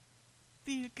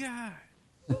 Dear God.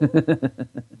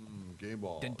 Game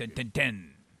ball. Dun, dun, dun,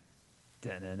 dun.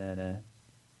 Da-na-na-na.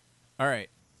 All right.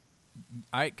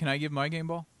 Can I give my game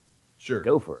ball? Sure.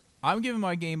 Go for it. I'm giving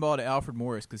my game ball to Alfred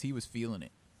Morris because he was feeling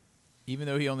it. Even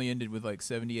though he only ended with like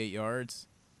 78 yards,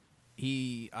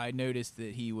 I noticed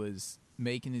that he was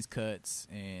making his cuts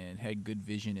and had good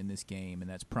vision in this game, and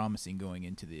that's promising going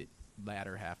into the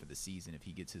latter half of the season if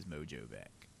he gets his mojo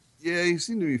back. Yeah, he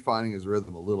seemed to be finding his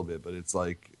rhythm a little bit, but it's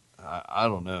like, I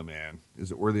don't know, man.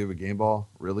 Is it worthy of a game ball?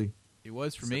 Really? It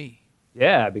was for me.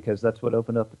 Yeah, because that's what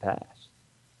opened up the pass.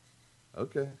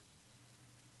 Okay.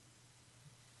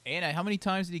 And how many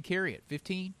times did he carry it?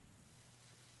 15?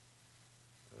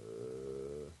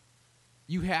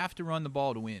 You have to run the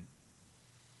ball to win.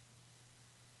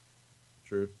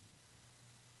 True.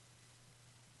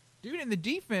 Dude, in the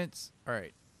defense, all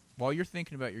right, while you're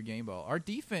thinking about your game ball, our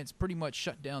defense pretty much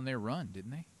shut down their run,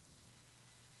 didn't they?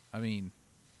 I mean,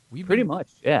 Pretty much,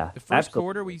 yeah. The first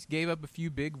quarter, we gave up a few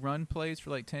big run plays for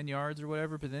like 10 yards or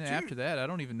whatever, but then after that, I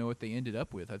don't even know what they ended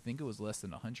up with. I think it was less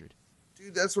than 100.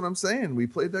 Dude, that's what I'm saying. We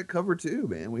played that cover too,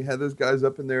 man. We had those guys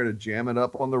up in there to jam it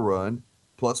up on the run.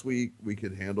 Plus, we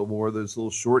could handle more of those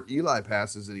little short Eli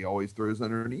passes that he always throws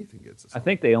underneath and gets us. I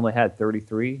think they only had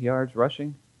 33 yards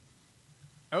rushing.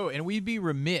 Oh, and we'd be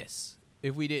remiss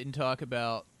if we didn't talk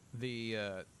about the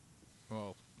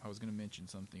well, I was going to mention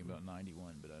something about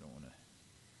 91, but I don't want to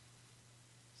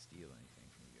steal anything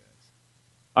from you guys.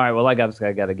 All right, well, I got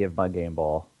to give my game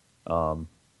ball. For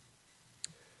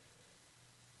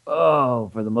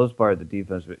the most part, the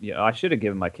defense. I should have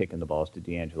given my kick in the balls to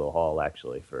D'Angelo Hall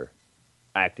actually for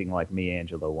acting like me,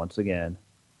 Angelo, once again.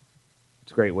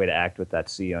 It's a great way to act with that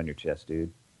C on your chest,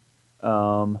 dude.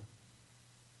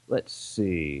 Let's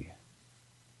see.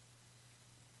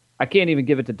 I can't even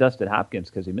give it to Dustin Hopkins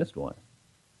because he missed one.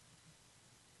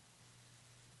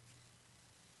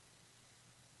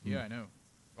 Yeah, I know.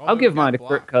 I'll give mine to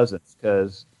Kirk Cousins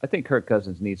because I think Kirk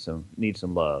Cousins needs some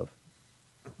love.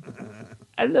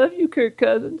 I love you, Kirk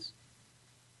Cousins.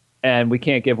 And we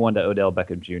can't give one to Odell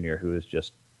Beckham Jr., who is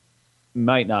just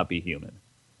might not be human.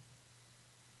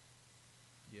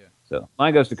 Yeah. So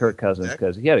mine goes to Kirk Cousins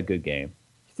because he had a good game.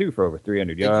 He threw for over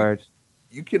 300 yards.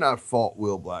 You cannot fault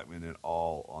Will Blackman at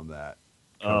all on that.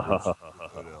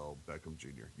 Odell Beckham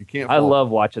Jr. You can't. I love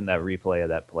watching that replay of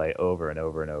that play over and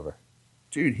over and over.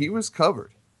 Dude, he was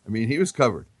covered. I mean, he was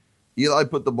covered. Eli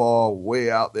put the ball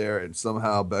way out there, and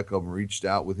somehow Beckham reached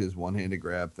out with his one-handed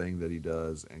grab thing that he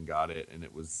does and got it, and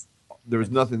there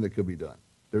was nothing that could be done.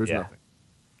 There was nothing.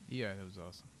 Yeah, that was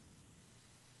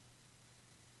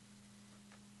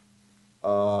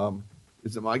awesome.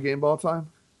 Is it my game ball time?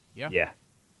 Yeah.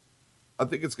 I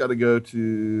think it's got to go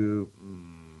to,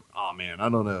 I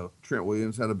don't know. Trent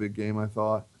Williams had a big game, I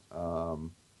thought.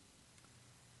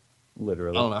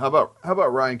 Literally. I don't know. How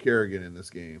about Ryan Kerrigan in this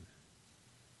game?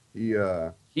 He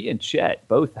and Chet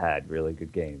both had really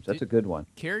good games. That's a good one.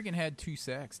 Kerrigan had 2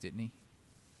 sacks, didn't he?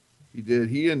 He did.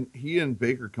 He and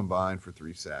Baker combined for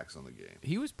 3 sacks on the game.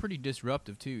 He was pretty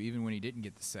disruptive too, even when he didn't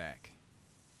get the sack.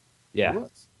 Yeah.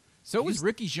 So was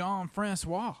Ricky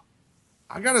Jean-Francois.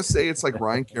 I gotta say, it's like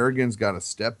Ryan Kerrigan's got a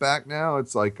step back now.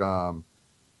 It's like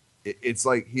it's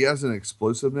like he has an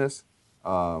explosiveness.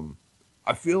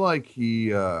 I feel like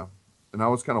he and I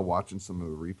was kind of watching some of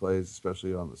the replays,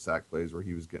 especially on the sack plays where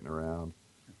he was getting around.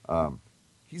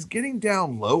 He's getting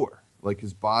down lower, like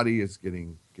his body is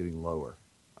getting lower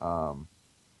on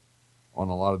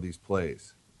a lot of these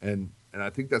plays, and I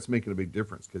think that's making a big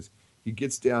difference because he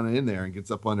gets down in there and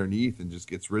gets up underneath and just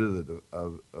gets rid of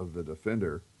the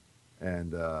defender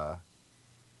and the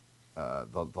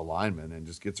lineman and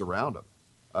just gets around him.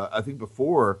 I think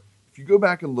before, if you go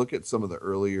back and look at some of the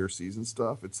earlier season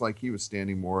stuff, it's like he was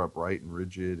standing more upright and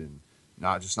rigid and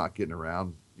not getting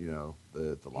around, the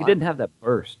lineman. He didn't have that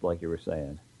burst like you were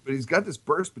saying. But he's got this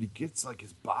burst, but he gets like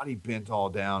his body bent all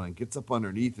down and gets up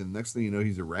underneath, and next thing you know,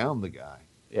 he's around the guy.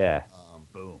 Yeah.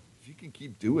 Boom. If you can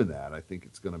keep doing that, I think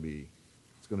it's gonna be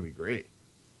great.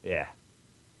 Yeah.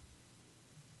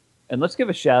 And let's give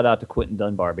a shout out to Quentin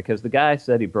Dunbar because the guy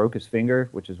said he broke his finger,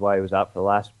 which is why he was out for the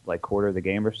last quarter of the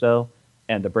game or so,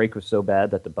 and the break was so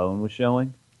bad that the bone was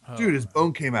showing. Oh. Dude, his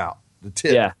bone came out. The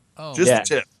tip. Yeah. The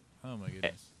tip. Oh my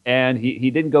goodness. And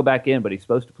he didn't go back in, but he's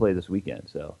supposed to play this weekend.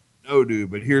 So. No, dude.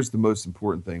 But here's the most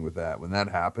important thing with that: when that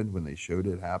happened, when they showed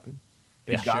it happen,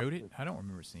 they showed it. I don't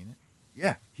remember seeing it.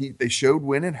 Yeah, they showed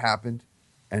when it happened,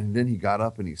 and then he got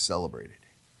up and he celebrated.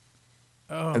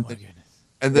 Oh my goodness!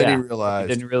 And then Yeah, he realized,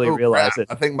 he didn't really "Oh, realize crap,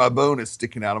 it." I think my bone is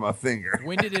sticking out of my finger.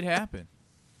 When did it happen?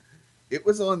 It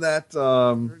was on that,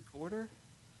 Third quarter?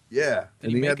 yeah.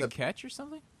 Did he make a catch or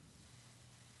something?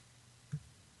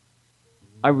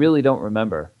 I really don't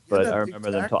remember, Yeah, but that I big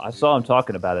remember them. tackle, I dude. saw him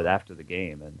talking about it after the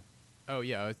game, and Oh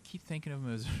yeah, I keep thinking of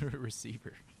him as a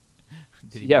receiver.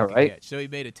 Did he Yeah, make a right? catch? So he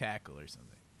made a tackle or something.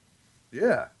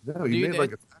 Yeah. No, he Dude, made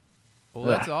like a. Well,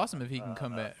 that's awesome if he can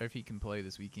come back or if he can play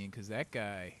this weekend because that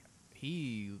guy,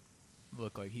 he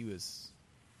looked like he was,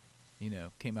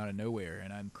 came out of nowhere,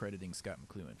 and I'm crediting Scott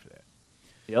McLuhan for that.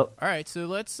 yep. All right, so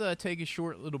let's take a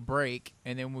short little break,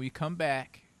 and then when we come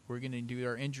back, we're going to do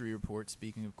our injury report.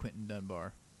 Speaking of Quentin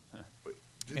Dunbar, Did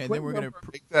and then Quentin we're gonna Dunbar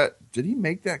make that. Did he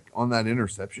make that on that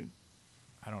interception?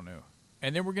 I don't know,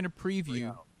 and then we're going to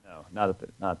preview No,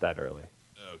 not that early.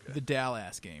 Okay. the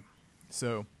Dallas game.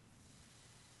 So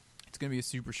it's going to be a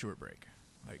super short break,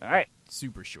 like All right.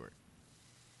 super short.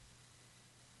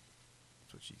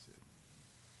 That's what she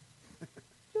said.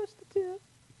 Just a tip.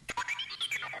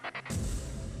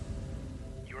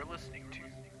 You're listening to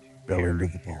Belly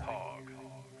with the ball. Hog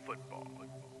Football.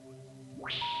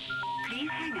 Please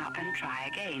hang up and try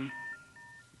again.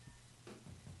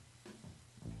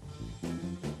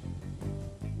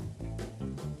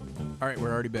 All right,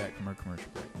 we're already back from our commercial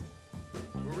break.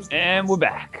 And we're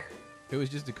back. It was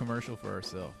just a commercial for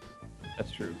ourselves.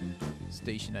 That's true.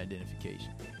 Station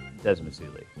identification. Desmond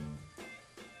Seeley.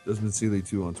 Desmond Seeley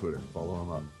 2 on Twitter. Follow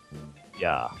him up.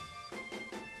 Yeah.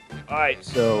 All right,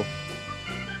 so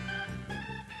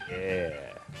yeah.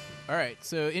 All right,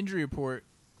 so injury report,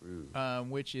 Groove.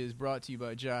 which is brought to you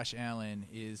by Josh Allen,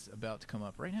 is about to come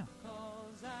up right now.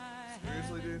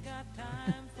 Seriously, dude?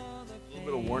 A little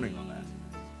bit of warning on that.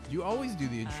 You always do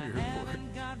the injury report.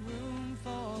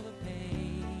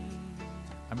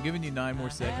 I'm giving you 9 more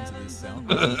seconds of this sound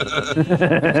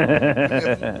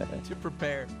to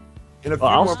prepare. In a few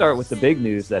Well, I'll more- start with the big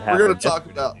news that We're happened. going to talk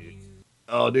yesterday, about. dude.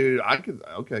 Oh, dude, I could.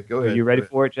 Okay, go Are ahead. you ready Go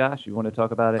ahead. for it, Josh? You want to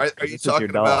talk about it? Are 'Cause you this is your talking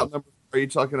dog. about number? Are you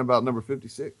talking about number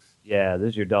 56? Yeah, this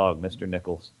is your dog, Mr.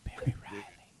 Nichols. Perry Riley.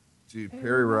 Dude,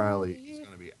 Perry Riley is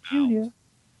going to be out Junior.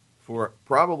 for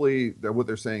probably what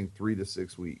they're saying 3 to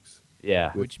 6 weeks.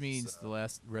 Yeah, Which means the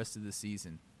rest of the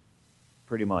season.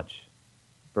 pretty much.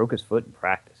 Broke his foot in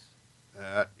practice.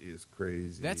 That is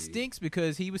crazy. That stinks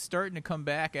because he was starting to come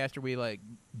back after we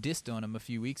dissed on him a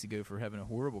few weeks ago for having a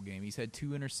horrible game. He's had 2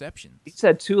 interceptions. He's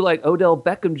had 2 Odell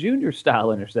Beckham Jr. style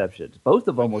interceptions. Both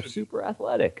of them were super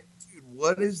athletic. Dude,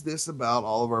 what is this about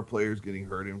all of our players getting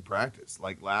hurt in practice?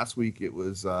 Like last week, it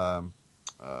was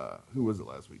who was it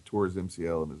last week? Tore his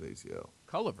MCL and his ACL.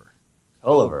 Culliver.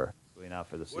 Oliver going out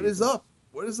for the season. What is up?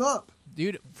 What is up?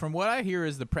 Dude, from what I hear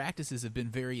is the practices have been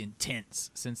very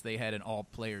intense since they had an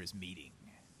all-players meeting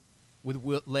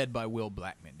led by Will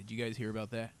Blackman. Did you guys hear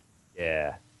about that?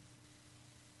 Yeah.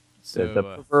 So, The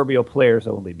proverbial players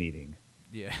only meeting.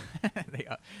 yeah, they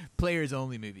players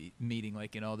only meeting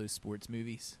like in all those sports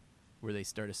movies where they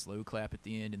start a slow clap at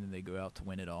the end and then they go out to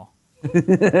win it all.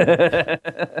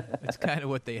 That's kind of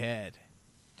what they had.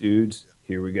 Dudes,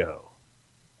 here we go.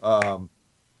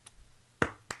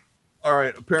 All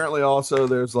right. Apparently, also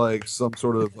there's like some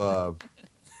sort of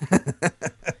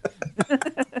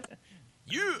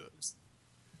Yes.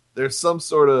 there's some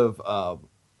sort of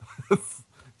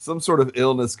some sort of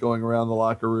illness going around the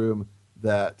locker room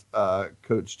that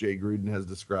Coach Jay Gruden has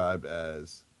described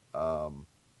as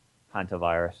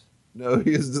Hantavirus. no,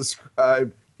 he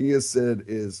has said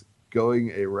is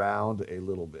going around a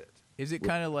little bit. Is it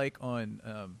kind of like on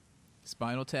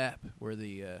Spinal Tap where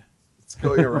the It's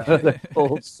going around. The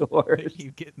cold they sores.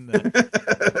 keep getting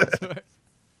the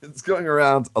It's going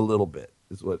around a little bit,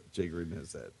 is what Jay Gruden has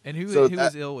said. and who So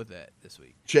was ill with that this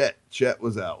week? Chet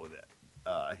was out with it.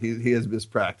 He has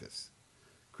missed practice.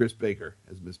 Chris Baker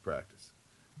has missed practice.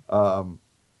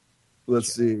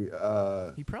 Let's see.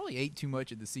 He probably ate too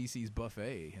much at the CC's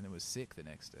buffet and then was sick the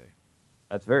next day.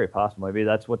 That's very possible. Maybe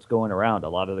that's what's going around. A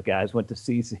lot of the guys went to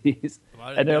CC's, A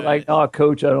lot of and they're guys- like, "Oh,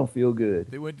 coach, I don't feel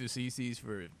good." They went to CC's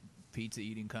for a pizza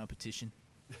eating competition.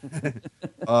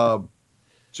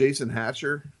 Jason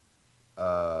Hatcher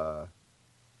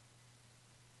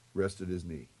rested his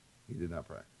knee. He did not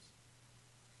practice.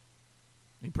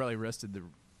 He probably rested the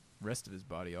rest of his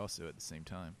body also at the same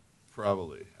time.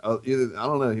 Probably. I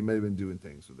don't know. He may have been doing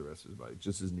things with the rest of his body.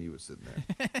 Just his knee was sitting there.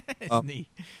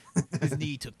 His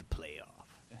knee took the play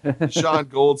off. Sean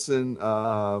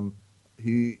Goldson,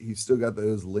 he still got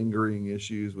those lingering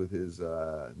issues with his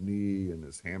knee and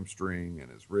his hamstring and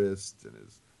his wrist and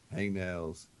his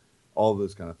hangnails, all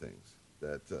those kind of things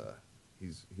that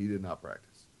he did not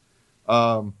practice.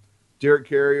 Derek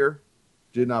Carrier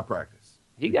did not practice.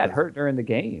 He got hurt during the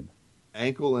game.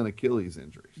 ankle and Achilles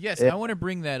injuries. Yes, Yeah. I want to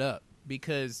bring that up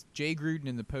because Jay Gruden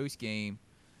in the post game,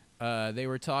 they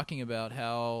were talking about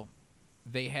how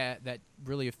they had that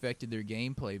really affected their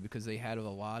gameplay because they had a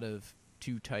lot of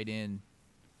 2 tight end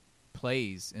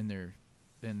plays in their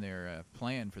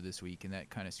plan for this week, and that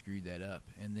kind of screwed that up.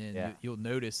 And then you'll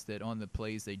notice that on the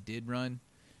plays they did run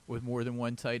with more than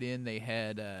 1 tight end, they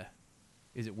had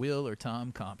is it Will or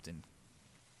Tom Compton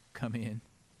come in?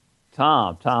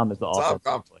 Tom is the offensive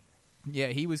Compton. player. Yeah,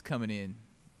 he was coming in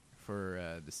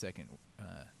for the second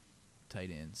tight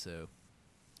end. So,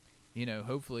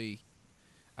 hopefully,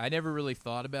 I never really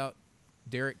thought about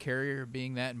Derek Carrier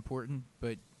being that important,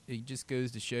 but it just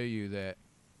goes to show you that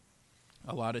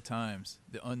a lot of times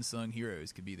the unsung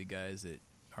heroes could be the guys that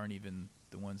aren't even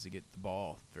the ones that get the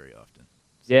ball very often.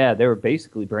 Yeah, they were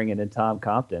basically bringing in Tom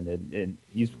Compton, and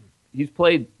he's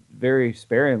played very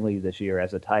sparingly this year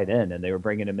as a tight end, and they were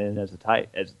bringing him in as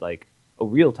like a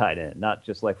real tight end, not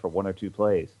just like for 1 or 2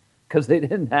 plays, because they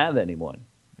didn't have anyone.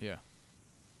 Yeah.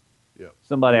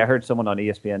 I heard someone on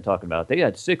ESPN talking about they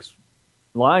had 6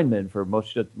 linemen for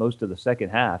most of the second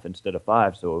half instead of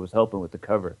 5, so it was helping with the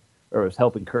cover, or it was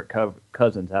helping Kirk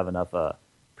Cousins have enough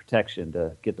protection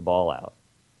to get the ball out.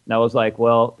 And I was like,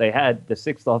 well, they had the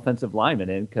 6th offensive lineman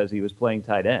in because he was playing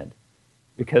tight end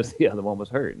because the other one was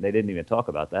hurt, and they didn't even talk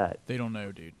about that. They don't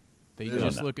know, dude. They They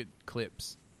just don't know. look at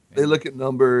clips. They look at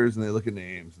numbers and they look at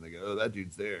names and they go, "Oh, that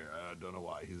dude's there. I don't know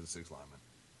why. He's a 6 lineman."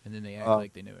 And then they act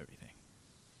like they know everything.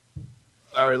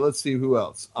 All right, let's see who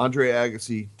else. Andre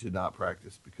Agassi did not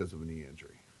practice because of a knee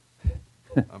injury.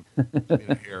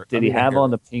 Did he have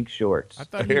on the pink shorts? I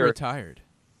thought he Hair. retired.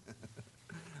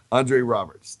 Andre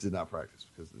Roberts did not practice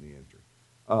because of the knee injury.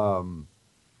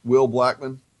 Will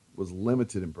Blackman was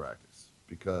limited in practice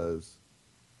because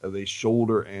of a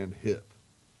shoulder and hip.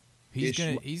 He's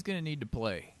gonna need to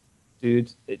play.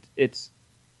 Dude, it's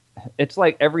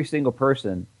like every single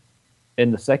person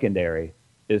in the secondary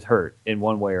is hurt in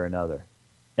one way or another,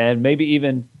 and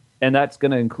that's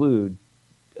going to include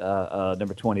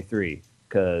number 23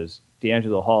 because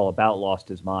D'Angelo Hall about lost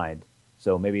his mind,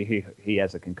 so maybe he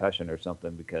has a concussion or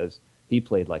something because he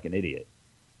played like an idiot.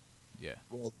 Yeah.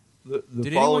 Well,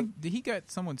 Did he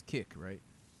got someone's kick, right?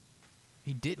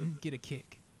 He didn't get a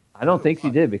kick. I don't think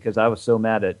he did because I was so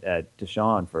mad at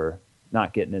Deshaun for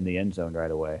not getting in the end zone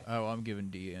right away. Oh, I'm giving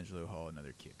D'Angelo Hall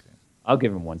another kick then. I'll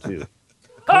give him one too.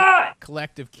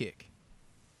 Collective kick.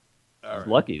 All right.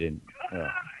 Lucky didn't.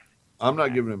 Yeah. I'm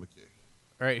not giving him a kick.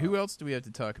 All right, who else do we have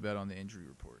to talk about on the injury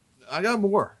report? I got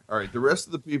more. All right, the rest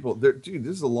of the people, dude,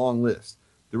 this is a long list.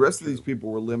 The rest of these people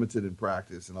were limited in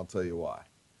practice, and I'll tell you why.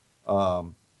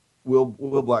 Will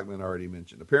Blackman already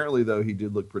mentioned. Apparently, though, he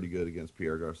did look pretty good against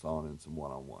Pierre Garçon in some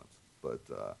one-on-ones, but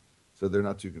so they're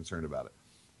not too concerned about it.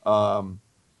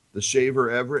 The Shaver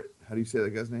Everett, how do you say that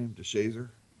guy's name? DeShazer?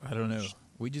 I don't know.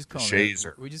 We just call him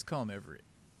Shazer. We just call him Everett.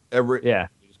 Everett. Yeah.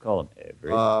 You just call him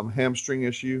Everett. Hamstring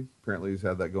issue. Apparently, he's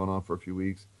had that going on for a few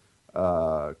weeks.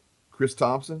 Chris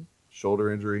Thompson,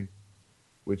 shoulder injury,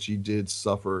 which he did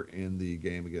suffer in the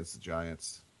game against the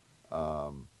Giants.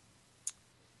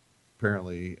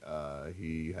 Apparently,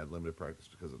 he had limited practice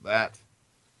because of that.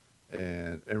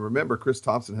 And remember, Chris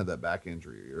Thompson had that back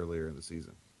injury earlier in the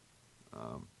season.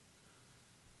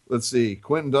 Let's see.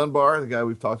 Quentin Dunbar, the guy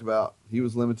we've talked about, he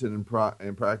was limited in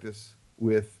practice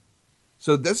with.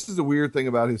 So this is the weird thing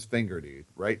about his finger, dude,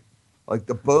 right? Like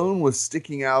the bone was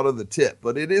sticking out of the tip,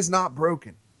 but it is not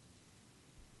broken.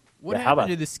 What Yeah, how happened? about-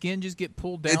 Did the skin just get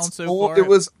pulled down It's so far? It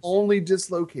was only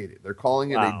dislocated. They're calling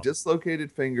it Wow. a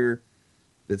dislocated finger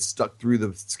that stuck through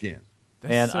the skin. That's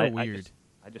Man, so weird.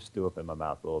 I just threw up in my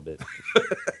mouth a little bit.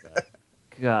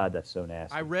 God, that's so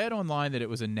nasty. I read online that it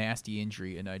was a nasty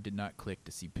injury, and I did not click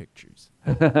to see pictures.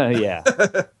 Yeah.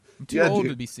 I'm too Yeah, old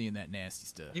dude. to be seeing that nasty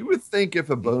stuff. You would think if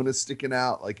a bone is sticking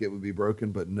out, like it would be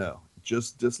broken, but no,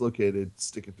 just dislocated,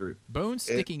 sticking through. Bones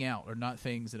sticking out are not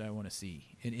things that I want to see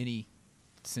in any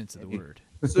sense of the word.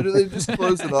 So do they just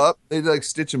close it up? They like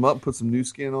stitch him up, put some new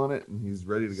skin on it, and he's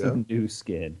ready to go. Some new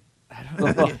skin. I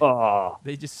don't know. Oh,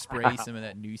 They just spray some of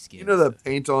that new skin. You know that stuff.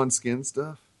 paint on skin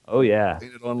stuff? oh yeah.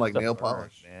 Painted on like Stuff nail burns,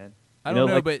 polish. man. I You don't know,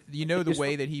 know, like- but you know the just-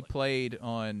 way that he played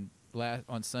on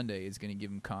Sunday is going to give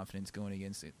him confidence going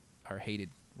against our hated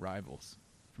rivals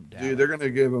from Dallas. Dude, they're going to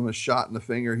give him a shot in the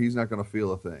finger. He's not going to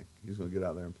feel a thing. He's going to get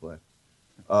out there and play.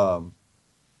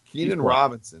 Keenan playing.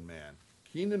 Robinson, man.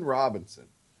 Keenan Robinson.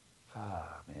 Oh,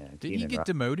 man. Did he Keenan get Rob-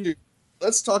 demoted? Dude,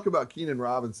 let's talk about Keenan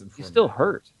Robinson for He's a still minute.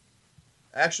 hurt.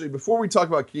 Actually, before we talk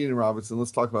about Keenan Robinson,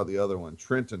 let's talk about the other one,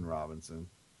 Trenton Robinson,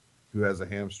 who has a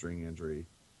hamstring injury.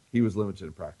 He was limited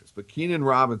in practice. But Keenan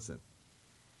Robinson,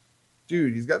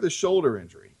 dude, he's got this shoulder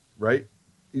injury, right?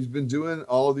 he's been doing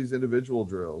all of these individual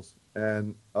drills,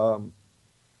 and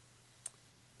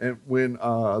when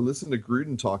I listened to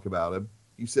Gruden talk about him,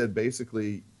 he said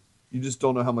basically, you just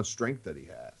don't know how much strength that he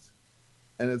has,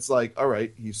 and it's like, all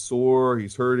right, he's sore,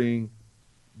 he's hurting,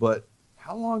 but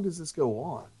how long does this go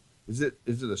on? Is it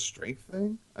a strength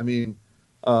thing? I mean,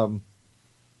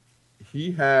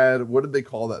 he had, what did they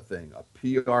call that thing? A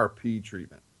PRP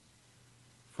treatment.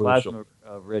 For the shoulder.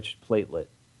 Plasma-rich platelet.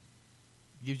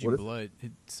 Gives you What is- blood.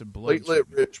 It's a blood treatment.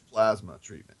 Platelet-rich plasma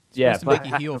treatment. It's Yeah, supposed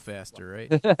to make you heal faster, right?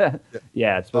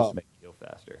 Yeah, it's supposed to make you heal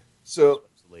faster. So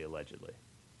Allegedly.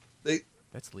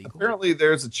 That's legal. apparently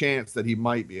there's a chance that he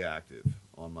might be active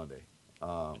on Monday.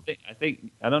 I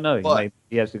think I don't know. But-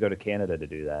 He has to go to Canada to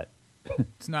do that.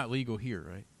 It's not legal here,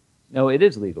 right? No, it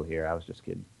is legal here. I was just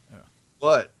kidding.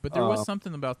 But But there was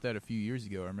something about that a few years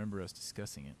ago. I remember us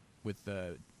discussing it with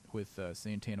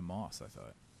Santana Moss, I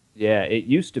thought. Yeah, it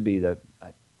used to be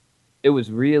it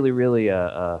was really, really,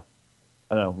 I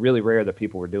don't know, really rare that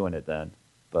people were doing it then.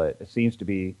 But it seems to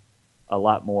be a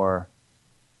lot more.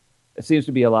 It seems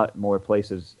to be a lot more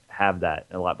places have that,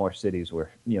 and a lot more cities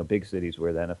where, big cities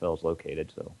where the NFL is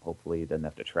located. So hopefully he doesn't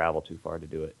have to travel too far to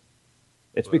do it.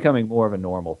 It's becoming more of a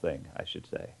normal thing, I should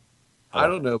say. I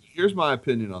don't know. But here's my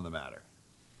opinion on the matter.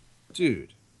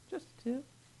 Dude, Just two.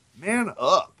 man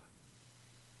up.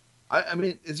 I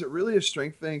mean, is it really a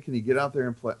strength thing? Can he get out there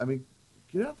and play? I mean,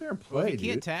 get out there and Well, play, if he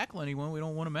can't dude. tackle anyone, we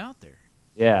don't want him out there.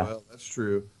 Yeah. Well, that's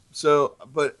true. So,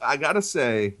 but I got to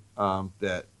say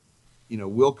that,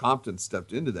 Will Compton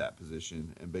stepped into that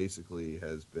position and basically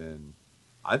has been,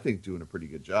 I think, doing a pretty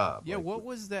good job. Yeah, Like, what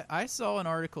was that? I saw an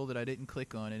article that I didn't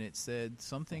click on, and it said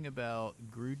something about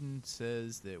Gruden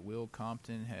says that Will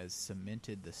Compton has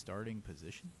cemented the starting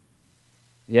position.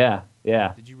 Yeah.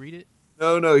 Yeah. Did you read it?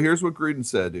 No. Here's what Gruden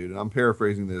said, dude. And I'm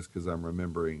paraphrasing this because I'm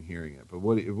remembering hearing it. But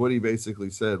what he basically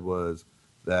said was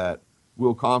that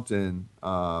Will Compton,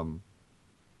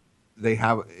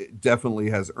 definitely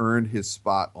has earned his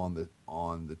spot on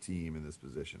the team in this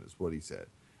position. Is what he said.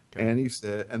 Okay.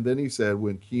 And then he said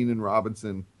when Keenan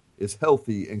Robinson is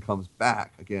healthy and comes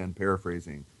back, again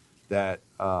paraphrasing, that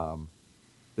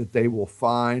they will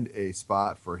find a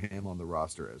spot for him on the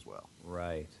roster as well.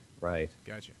 Right.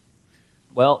 Gotcha.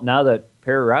 Well, now that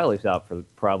Perry Riley's out for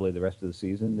probably the rest of the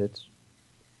season,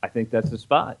 I think that's the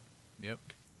spot. Yep.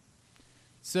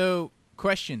 So,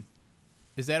 question: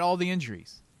 is that all the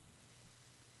injuries?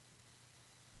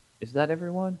 Is that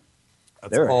everyone?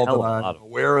 That's There are a all hell that of a I'm lot of-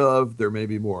 aware of. There may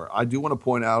be more. I do want to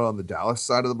point out on the Dallas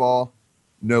side of the ball,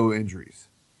 no injuries.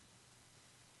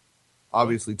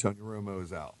 Obviously, Tony Romo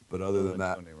is out, but other than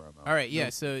that, All right, yeah.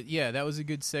 So, that was a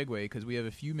good segue because we have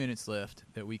a few minutes left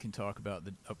that we can talk about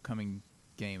the upcoming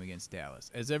game against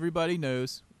Dallas. As everybody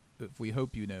knows, if we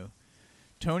hope you know,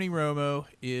 Tony Romo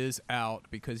is out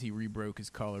because he rebroke his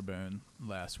collarbone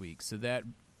last week. So that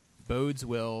bodes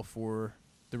well for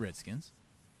the Redskins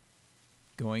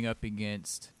going up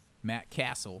against Matt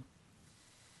Castle.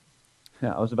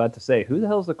 Yeah, I was about to say, who the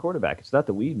hell's the quarterback? It's not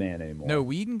the Weed Man anymore. No,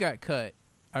 Whedon got cut.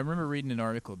 I remember reading an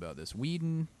article about this.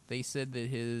 Whedon, they said that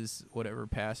his whatever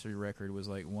passer record was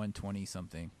like 120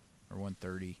 something or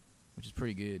 130, which is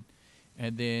pretty good.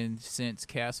 And then since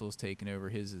Castle's taken over,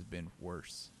 his has been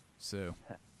worse. So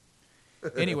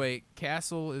anyway,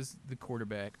 Castle is the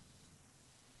quarterback.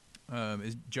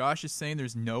 Josh is saying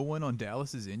there's no one on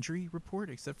Dallas's injury report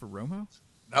except for Romo?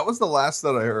 that was the last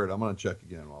that I heard. I'm going to check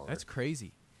again. That's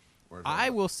crazy. Where's I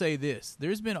that? will say this.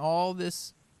 There's been all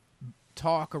this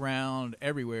talk around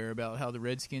everywhere about how the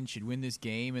Redskins should win this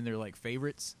game and they're like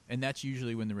favorites, and that's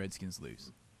usually when the Redskins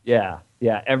lose. Yeah.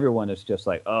 Everyone is just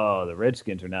like, oh, the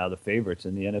Redskins are now the favorites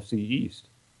in the NFC East.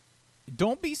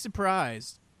 Don't be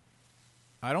surprised.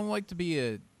 I don't like to be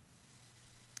a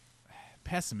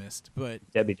pessimist, but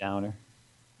Debbie Downer.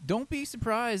 don't be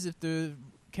surprised if the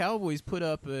Cowboys put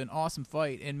up an awesome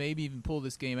fight and maybe even pull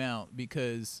this game out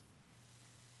because,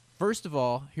 first of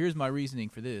all, here's my reasoning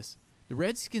for this. The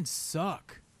Redskins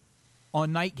suck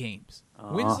on night games.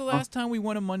 When's the last time we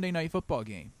won a Monday Night Football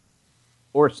game?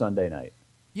 Or Sunday night.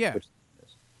 Yeah, Which,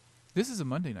 this is a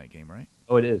Monday night game, right?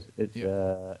 oh, it is. It's,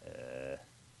 Yeah.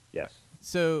 yes.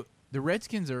 So the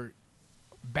Redskins are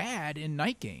bad in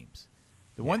night games.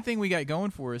 The one thing we got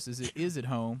going for us is it is at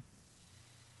home.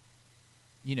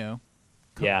 Yeah.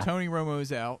 Tony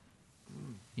Romo's out.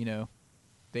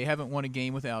 They haven't won a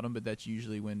game without him, but that's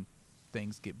usually when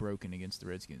things get broken against the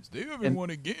Redskins. They haven't won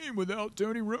a game without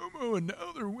Tony Romo, and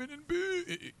now they're winning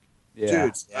big. Yeah.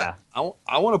 Dude, Yeah.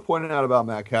 I want to point it out about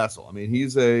Matt Castle. I mean,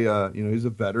 he's he's a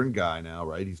veteran guy now,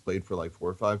 right? He's played for like 4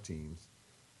 or 5 teams.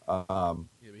 Yeah,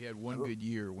 we had one good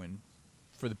year when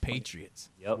for the Patriots.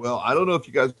 Yep. Well, I don't know if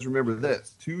you guys remember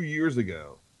this. 2 years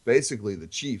ago, basically the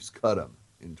Chiefs cut him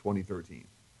in 2013.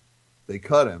 They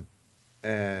cut him,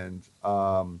 and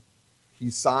he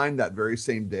signed that very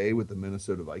same day with the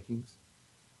Minnesota Vikings.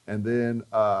 And then,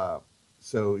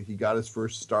 so he got his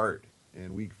first start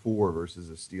in Week 4 versus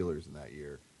the Steelers in that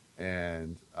year.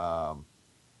 And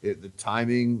the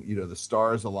timing, the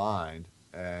stars aligned,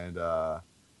 and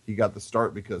he got the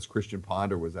start because Christian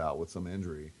Ponder was out with some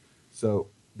injury. So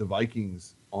the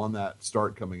Vikings, on that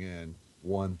start coming in,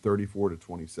 won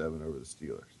 34-27 over the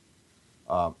Steelers.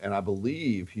 And I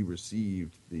believe he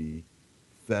received the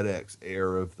FedEx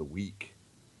Air of the Week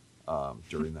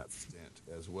during that stint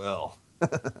as well.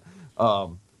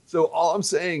 So all I'm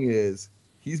saying is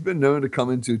he's been known to come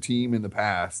into a team in the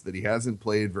past that he hasn't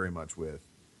played very much with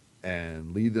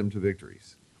and lead them to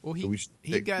victories. Well, So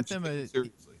he got them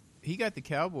seriously. he got the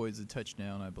Cowboys a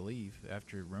touchdown, I believe,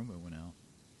 after Romo went out.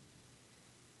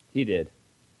 He did.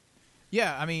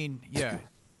 Yeah, I mean, yeah.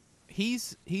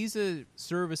 He's a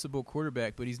serviceable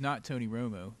quarterback, but he's not Tony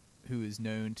Romo, who is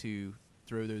known to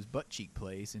throw those butt cheek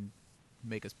plays and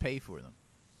make us pay for them.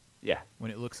 Yeah. When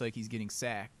it looks like he's getting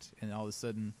sacked, and all of a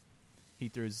sudden he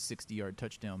throws a 60-yard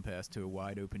touchdown pass to a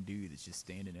wide-open dude that's just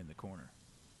standing in the corner.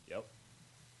 Yep.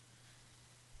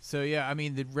 So, yeah, I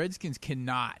mean, the Redskins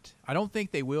cannot. I don't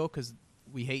think they will because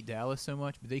we hate Dallas so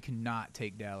much, but they cannot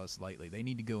take Dallas lightly. They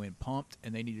need to go in pumped,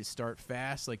 and they need to start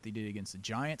fast like they did against the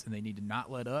Giants, and they need to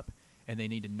not let up, and they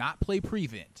need to not play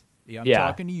prevent. Yeah, I'm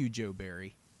talking to you, Joe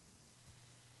Barry.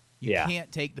 You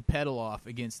can't take the pedal off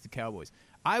against the Cowboys.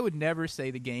 I would never say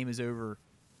the game is over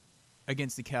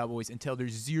against the Cowboys until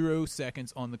there's 0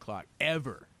 seconds on the clock,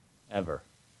 ever. Ever.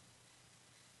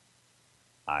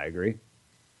 I agree.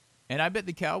 And I bet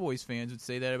the Cowboys fans would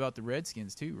say that about the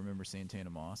Redskins, too. Remember Santana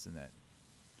Moss in that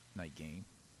night game?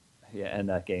 Yeah, and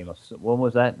that game, when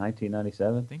was that,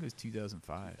 1997? I think it was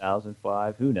 2005.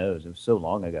 2005? Who knows? It was so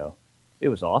long ago. It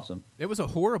was awesome. It was a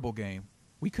horrible game.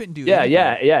 We couldn't do Yeah,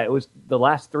 anything. yeah. It was the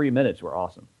last 3 minutes were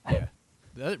awesome. Yeah.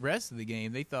 The rest of the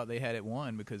game, they thought they had it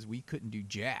won because we couldn't do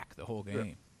jack the whole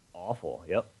game. Awful.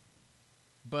 Yep.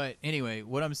 But anyway,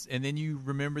 and then you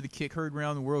remember the kick heard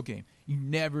around the world game. You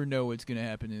never know what's going to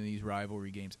happen in these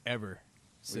rivalry games ever.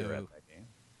 We were at So that game.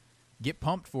 get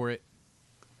pumped for it,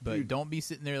 but Dude. don't be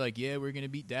sitting there like, yeah, we're going to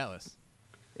beat Dallas.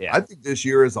 Yeah. I think this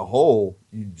year as a whole,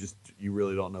 you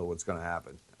really don't know what's going to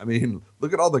happen. I mean,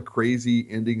 look at all the crazy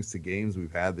endings to games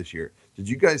we've had this year. Did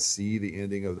you guys see the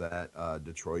ending of that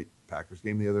Detroit Packers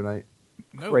game the other night?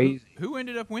 No, Crazy. Who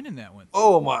ended up winning that one?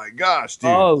 Oh my gosh,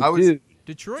 dude! Dude.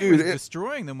 Detroit Dude, was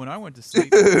destroying them when I went to sleep.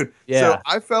 Dude, Yeah. So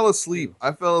I fell asleep.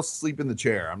 I fell asleep in the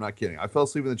chair. I'm not kidding. I fell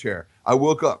asleep in the chair. I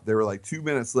woke up. There were like 2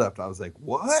 minutes left. I was like,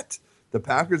 "What?" The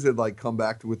Packers had like come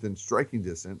back to within striking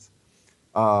distance.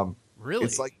 Really?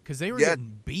 It's like- because they were yeah.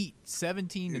 getting beat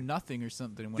 17-0 or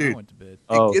something when I Dude. went to bed.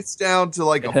 Oh. It gets down to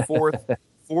like a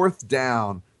fourth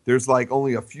down. There's like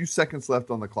only a few seconds left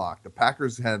on the clock. The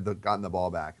Packers had gotten the ball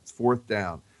back. It's fourth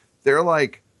down. They're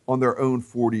like on their own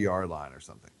 40-yard line or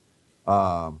something.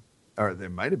 Or they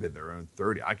might have been their own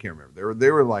 30. I can't remember. They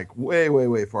were like way, way,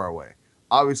 way far away.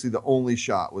 Obviously, the only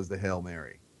shot was the Hail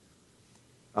Mary.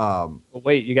 Well,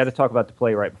 wait, you got to talk about the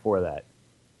play right before that.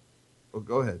 Oh,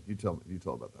 go ahead. You tell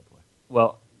about that play.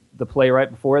 Well, the play right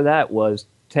before that was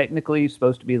technically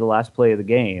supposed to be the last play of the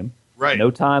game. Right.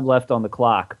 No time left on the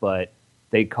clock, but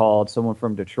they called someone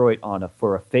from Detroit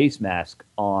for a face mask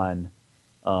on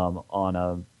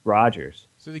Rodgers.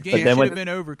 So the But game then should when- have been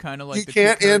over, kind of like You the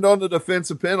can't kick heard- end on a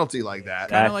defensive penalty like that.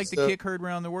 kind of like the So- kick heard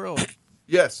around the world.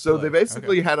 Yes. So Play. they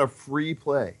basically Okay. had a free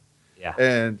play. Yeah.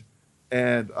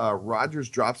 And Rodgers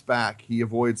drops back. He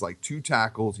avoids like 2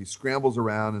 tackles. He scrambles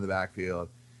around in the backfield.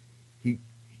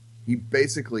 He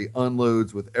basically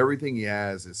unloads with everything he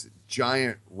has this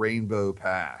giant rainbow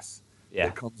pass. Yeah.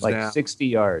 that comes Like down 60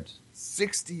 yards.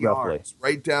 60 Roughly. yards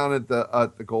right down at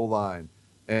the goal line.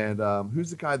 And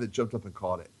who's the guy that jumped up and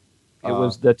caught it? It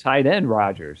was the tight end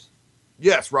Rodgers.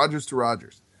 Yes, Rodgers to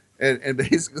Rodgers. And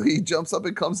basically he jumps up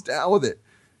and comes down with it.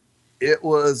 It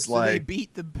was So like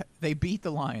they beat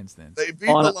the Lions then. they beat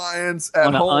On the a- Lions at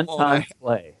On an home untimed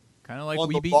play. Kind of like on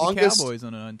we the beat longest- the Cowboys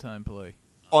on an untimed play.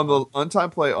 on the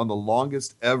untimed play on the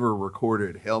longest ever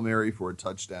recorded Hail Mary for a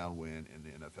touchdown win in the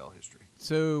NFL history.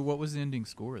 So what was the ending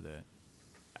score of that?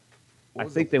 What I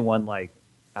was think it? they won I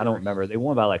don't remember. They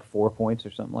won by 4 points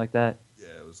or something like that. Yeah,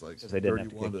 it was like 'Cause they didn't have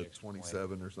to 31 kick to the extra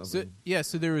 27 or So something. yeah,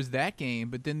 so there was that game,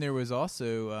 but then there was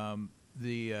also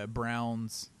the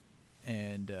Browns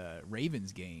and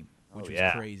Ravens game, which Oh, was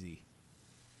yeah. crazy.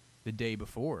 The day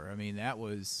before, I mean, that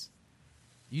was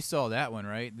You saw that one,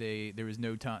 right? There was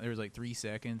no time. There was like 3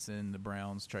 seconds, and the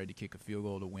Browns tried to kick a field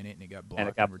goal to win it, and it got blocked. And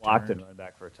it got and blocked returned. and run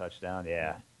back for a touchdown.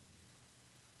 Yeah.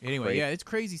 Anyway, Crazy. yeah, it's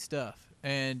crazy stuff.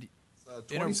 And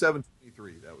 27-23,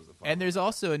 that was the final. and there's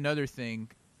also another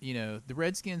thing. You know, the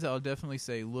Redskins, I'll definitely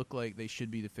say, look like they should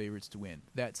be the favorites to win.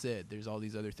 That said, there's all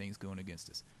these other things going against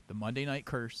us. The Monday night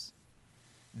curse,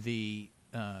 the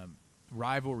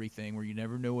rivalry thing where you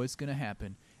never know what's going to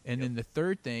happen. And then the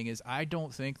third thing is I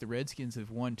don't think the Redskins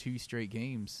have won 2 straight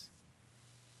games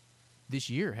this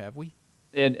year, have we?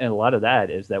 And a lot of that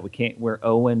is that we're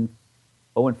 0-5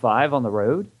 on the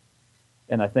road,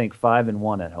 and I think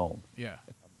 5-1 at home, Yeah.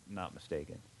 if I'm not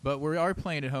mistaken. But we are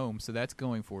playing at home, so that's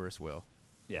going for us well.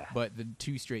 Yeah. But the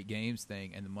 2 straight games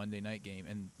thing and the Monday night game,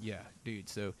 and yeah, dude,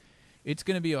 so it's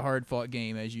going to be a hard-fought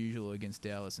game as usual against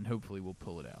Dallas, and hopefully we'll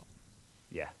pull it out.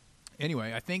 Yeah.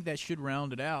 Anyway, I think that should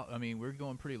round it out. I mean, we're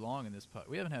going pretty long in this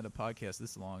we haven't had a podcast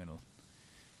this long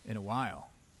in a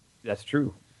while. That's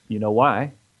true. You know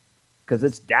why? Because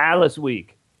it's Dallas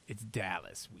week. It's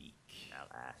Dallas week.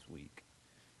 Dallas week.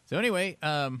 So anyway,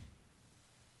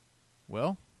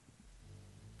 well,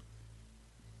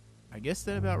 I guess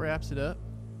that about wraps it up.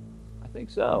 I think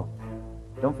so.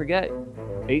 Don't forget,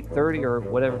 8:30 or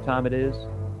whatever time it is,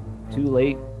 too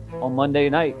late on Monday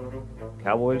night.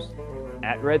 Cowboys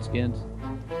at Redskins.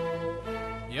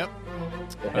 Yep.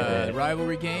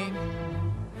 Rivalry game,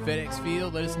 FedEx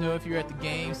Field. Let us know if you're at the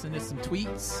game. Send us some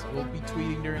tweets. We'll be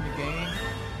tweeting during the game.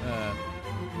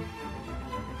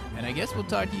 And I guess we'll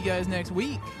talk to you guys next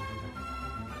week.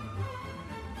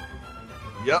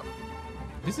 Yep.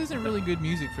 This isn't really good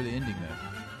music for the ending,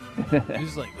 though.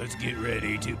 This is like, let's get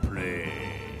ready to play.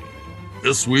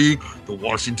 This week, the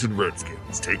Washington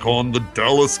Redskins take on the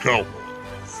Dallas Cowboys.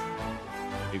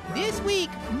 This week,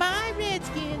 my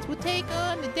Redskins will take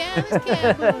on the Dallas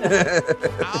Cowboys.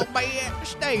 I'll be at the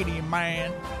stadium,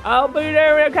 man. I'll be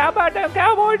there in a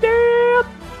Cowboy deal.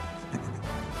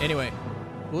 Anyway,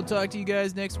 we'll talk to you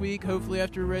guys next week, hopefully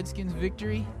after a Redskins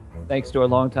victory. Thanks to our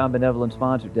longtime benevolent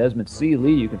sponsor, Desmond C.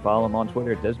 Lee. You can follow him on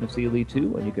Twitter at Desmond C. Lee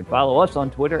 2, and you can follow us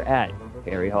on Twitter at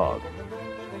Harry Hogg.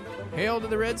 Hail to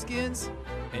the Redskins,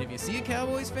 and if you see a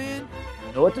Cowboys fan,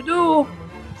 You know what to do.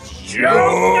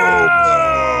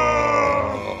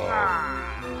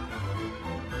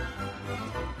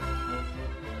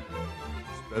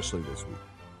 Especially this week.